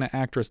Galaxina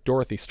actress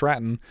Dorothy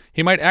Stratton.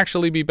 He might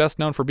actually be best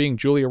known for being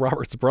Julia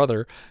Roberts'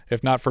 brother,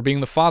 if not for being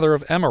the father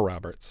of Emma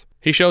Roberts.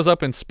 He shows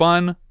up in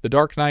Spun, The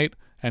Dark Knight,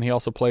 and he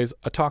also plays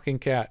a talking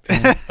cat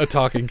in A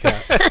Talking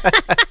Cat.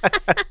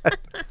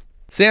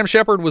 Sam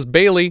Shepard was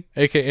Bailey,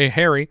 a.k.a.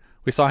 Harry.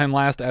 We saw him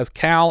last as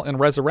Cal in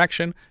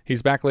Resurrection.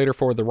 He's back later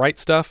for The Right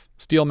Stuff,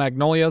 Steel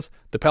Magnolias,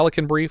 The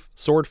Pelican Brief,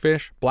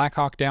 Swordfish, Black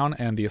Hawk Down,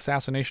 and the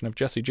assassination of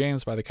Jesse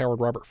James by the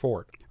coward Robert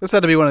Ford. This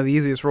had to be one of the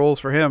easiest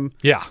roles for him.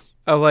 Yeah.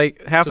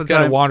 Like half just the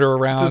time, wander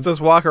around. Just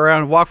walk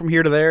around, walk from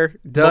here to there,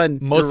 done.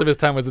 Most of his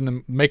time was in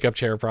the makeup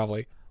chair,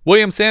 probably.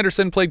 William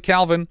Sanderson played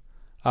Calvin.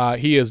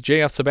 He is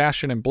J.F.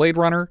 Sebastian in Blade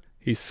Runner.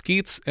 He's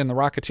Skeets in The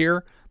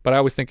Rocketeer, but I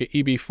always think of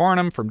E.B.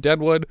 Farnham from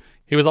Deadwood.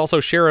 He was also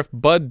Sheriff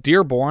Bud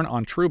Dearborn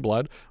on True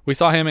Blood. We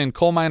saw him in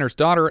Coal Miner's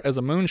Daughter as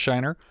a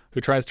moonshiner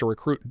who tries to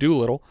recruit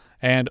Doolittle,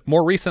 and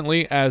more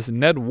recently as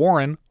Ned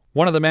Warren,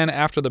 one of the men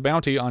after the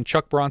bounty on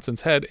Chuck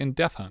Bronson's head in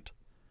Death Hunt.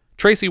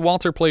 Tracy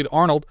Walter played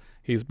Arnold.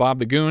 He's Bob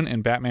the Goon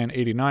in Batman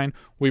 89.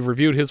 We've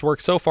reviewed his work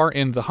so far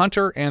in The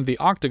Hunter and The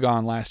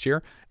Octagon last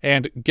year,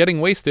 and Getting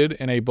Wasted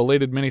in a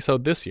belated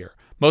minisode this year.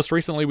 Most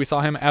recently, we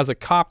saw him as a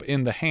cop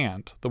in The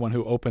Hand, the one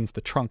who opens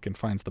the trunk and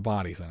finds the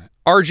bodies in it.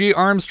 R.G.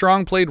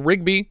 Armstrong played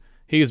Rigby.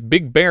 He is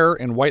Big Bear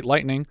in White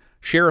Lightning,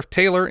 Sheriff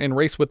Taylor in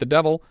Race with the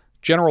Devil,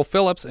 General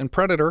Phillips in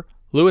Predator,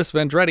 Louis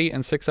Vendretti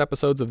in 6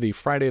 episodes of the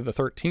Friday the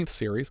 13th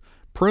series,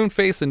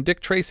 Pruneface in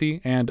Dick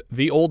Tracy, and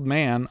The Old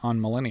Man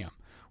on Millennium.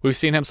 We've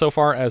seen him so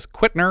far as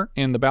Quitner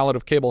in The Ballad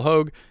of Cable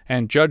Hogue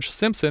and Judge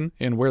Simpson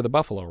in Where the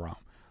Buffalo Roam.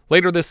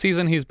 Later this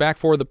season, he's back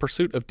for The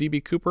Pursuit of D.B.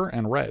 Cooper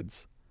and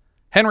Reds.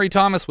 Henry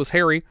Thomas was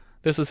Harry.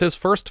 This is his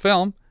first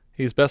film.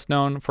 He's best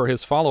known for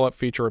his follow-up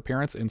feature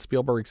appearance in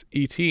Spielberg's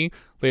E.T.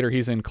 Later,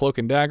 he's in Cloak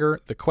and Dagger,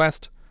 The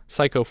Quest,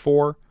 Psycho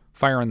 4,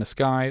 Fire in the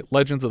Sky,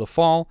 Legends of the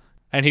Fall,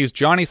 and he's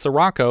Johnny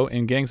Sirocco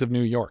in Gangs of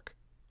New York.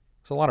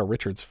 There's a lot of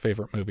Richard's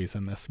favorite movies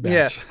in this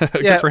batch. Yeah.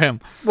 Good for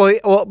him.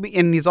 Well,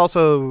 and he's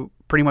also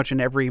pretty much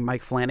in every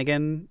Mike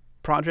Flanagan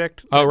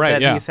project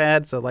that he's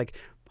had. So, like,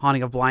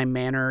 Haunting of Bly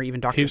Manor, even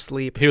Dr.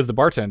 Sleep. He was the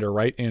bartender,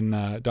 right, in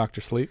Dr.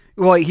 Sleep?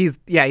 Well,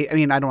 I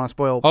mean, I don't want to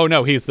spoil. Oh,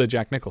 no, he's the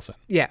Jack Nicholson.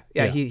 Yeah.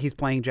 He's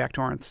playing Jack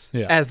Torrance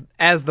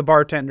as the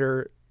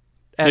bartender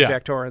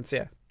Jack Torrance,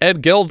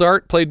 Ed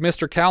Geldart played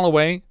Mr.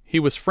 Calloway. He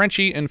was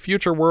Frenchie in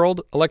Future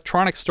World,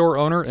 electronics store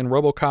owner in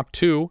RoboCop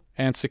 2,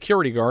 and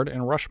security guard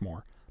in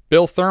Rushmore.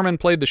 Bill Thurman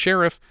played the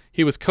sheriff.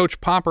 He was Coach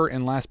Popper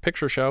in Last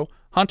Picture Show,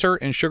 Hunter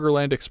in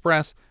Sugarland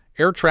Express,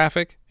 Air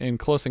Traffic in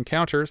Close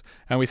Encounters,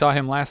 and we saw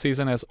him last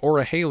season as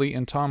Ora Haley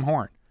in Tom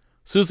Horn.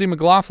 Susie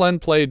McLaughlin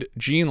played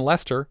Jean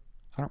Lester.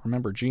 I don't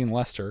remember Jean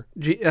Lester.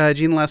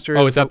 Jean Lester.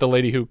 Oh, is that the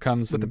lady who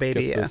comes with and the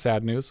baby, gets the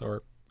sad news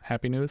or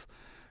happy news?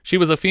 She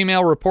was a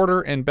female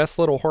reporter in Best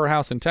Little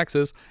Whorehouse in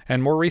Texas,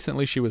 and more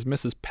recently she was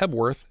Mrs.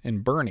 Pebworth in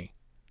Bernie.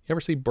 You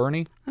ever see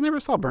Bernie? I never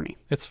saw Bernie.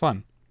 It's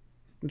fun.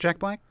 Jack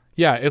Black?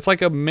 Yeah, it's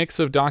like a mix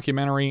of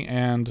documentary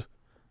and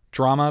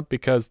drama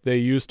because they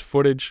used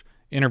footage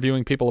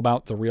interviewing people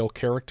about the real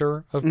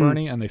character of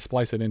Bernie, and they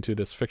splice it into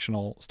this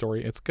fictional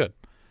story. It's good.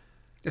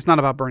 It's not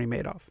about Bernie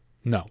Madoff.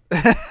 No.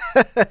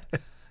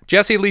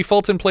 Jessie Lee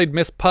Fulton played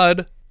Miss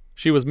Pud.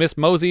 She was Miss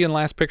Mosey in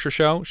Last Picture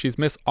Show. She's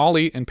Miss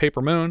Ollie in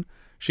Paper Moon.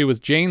 She was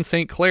Jane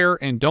St. Clair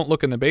in Don't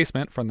Look in the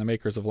Basement from the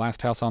makers of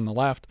Last House on the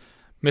Left,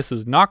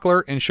 Mrs.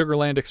 Knockler in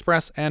Sugarland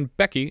Express, and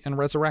Becky in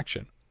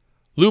Resurrection.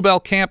 Lou Bell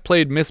Camp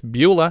played Miss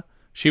Beulah.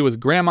 She was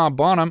Grandma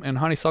Bonham in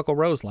Honeysuckle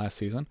Rose last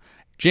season.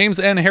 James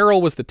N.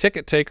 Harrell was the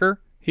ticket taker.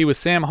 He was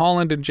Sam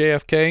Holland in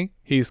JFK.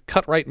 He's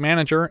Cutright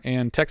Manager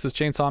in Texas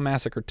Chainsaw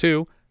Massacre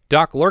 2.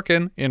 Doc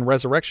Lurkin in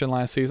Resurrection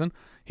last season.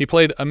 He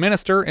played a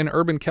minister in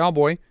Urban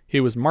Cowboy. He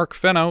was Mark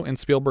Fenno in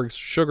Spielberg's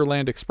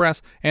Sugarland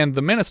Express and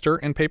the minister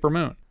in Paper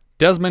Moon.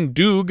 Desmond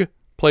Doog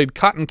played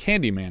Cotton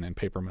Candy Man in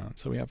Paper Moon.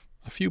 So we have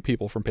a few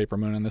people from Paper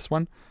Moon in this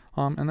one,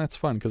 and that's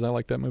fun because I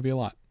like that movie a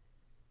lot.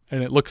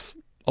 And it looks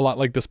a lot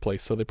like this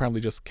place, so they probably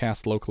just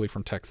cast locally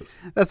from Texas.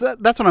 That's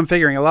what I'm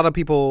figuring. A lot of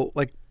people,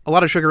 like a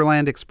lot of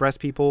Sugarland Express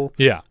people.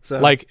 Yeah, so.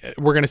 Like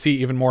we're going to see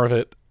even more of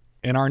it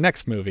in our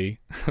next movie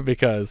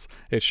because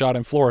it's shot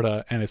in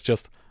Florida, and it's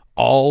just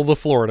all the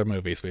Florida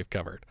movies we've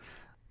covered.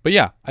 But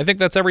yeah, I think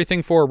that's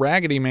everything for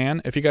Raggedy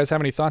Man. If you guys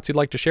have any thoughts you'd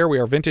like to share, we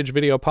are Vintage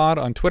Video Pod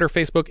on Twitter,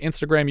 Facebook,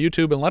 Instagram,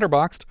 YouTube, and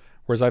Letterboxd.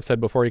 Where, as I've said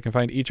before, you can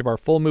find each of our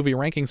full movie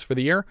rankings for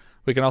the year.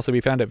 We can also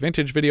be found at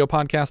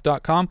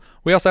vintagevideopodcast.com.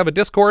 We also have a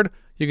Discord.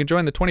 You can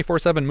join the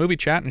 24/7 movie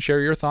chat and share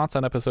your thoughts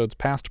on episodes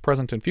past,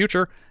 present, and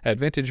future at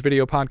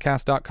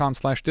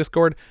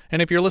vintagevideopodcast.com/Discord.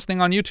 And if you're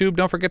listening on YouTube,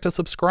 don't forget to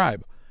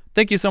subscribe.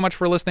 Thank you so much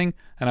for listening,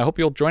 and I hope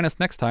you'll join us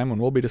next time when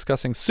we'll be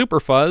discussing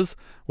Super Fuzz,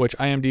 which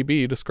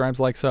IMDb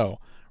describes like so.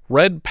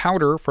 Red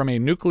powder from a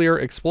nuclear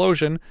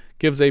explosion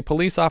gives a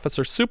police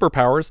officer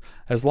superpowers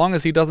as long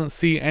as he doesn't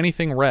see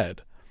anything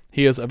red.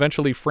 He is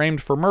eventually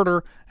framed for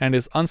murder and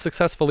is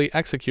unsuccessfully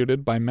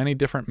executed by many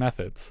different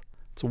methods.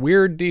 It's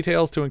weird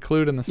details to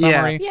include in the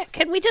summary. Yeah,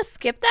 can we just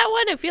skip that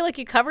one? I feel like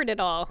you covered it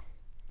all.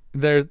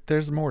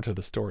 There's more to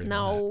the story.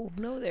 No,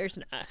 there's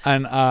not.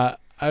 And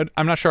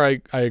I'm not sure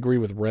I agree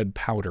with red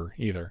powder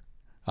either.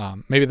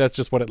 Maybe that's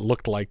just what it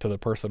looked like to the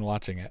person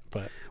watching it.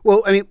 But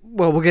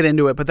we'll get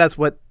into it. But that's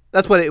what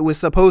it was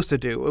supposed to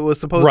do. It was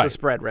supposed to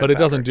spread red powder. But it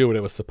doesn't do what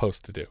it was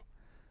supposed to do.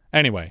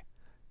 Anyway,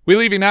 we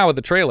leave you now with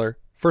the trailer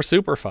for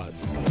Super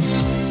Fuzz.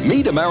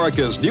 Meet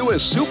America's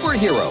newest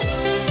superhero,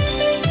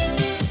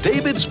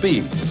 David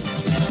Speed,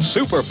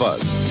 Super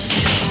Fuzz.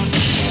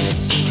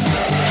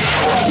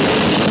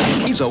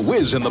 He's a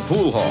whiz in the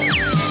pool hall,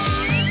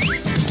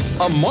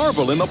 a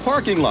marvel in the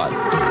parking lot,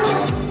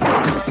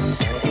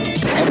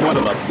 and one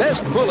of the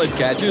best bullet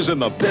catchers in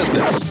the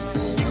business.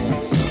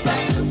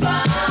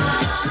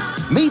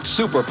 Meet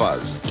Super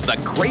Fuzz, the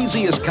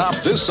craziest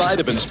cop this side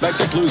of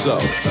Inspector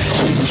Clouseau.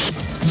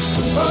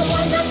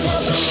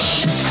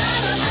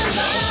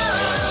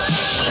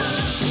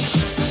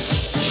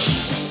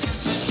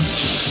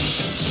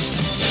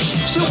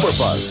 Super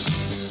Fuzz,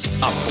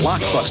 a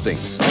blockbusting,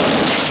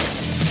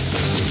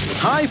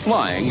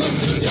 high-flying,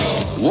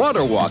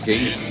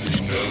 water-walking,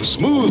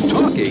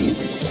 smooth-talking,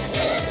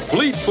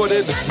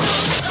 fleet-footed,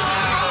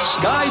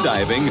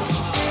 skydiving,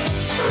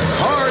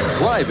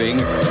 hard-driving,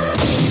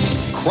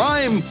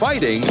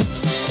 crime-fighting,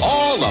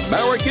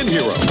 all-American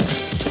hero.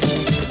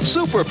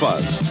 Super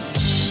Fuzz,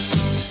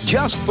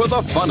 just for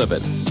the fun of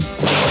it.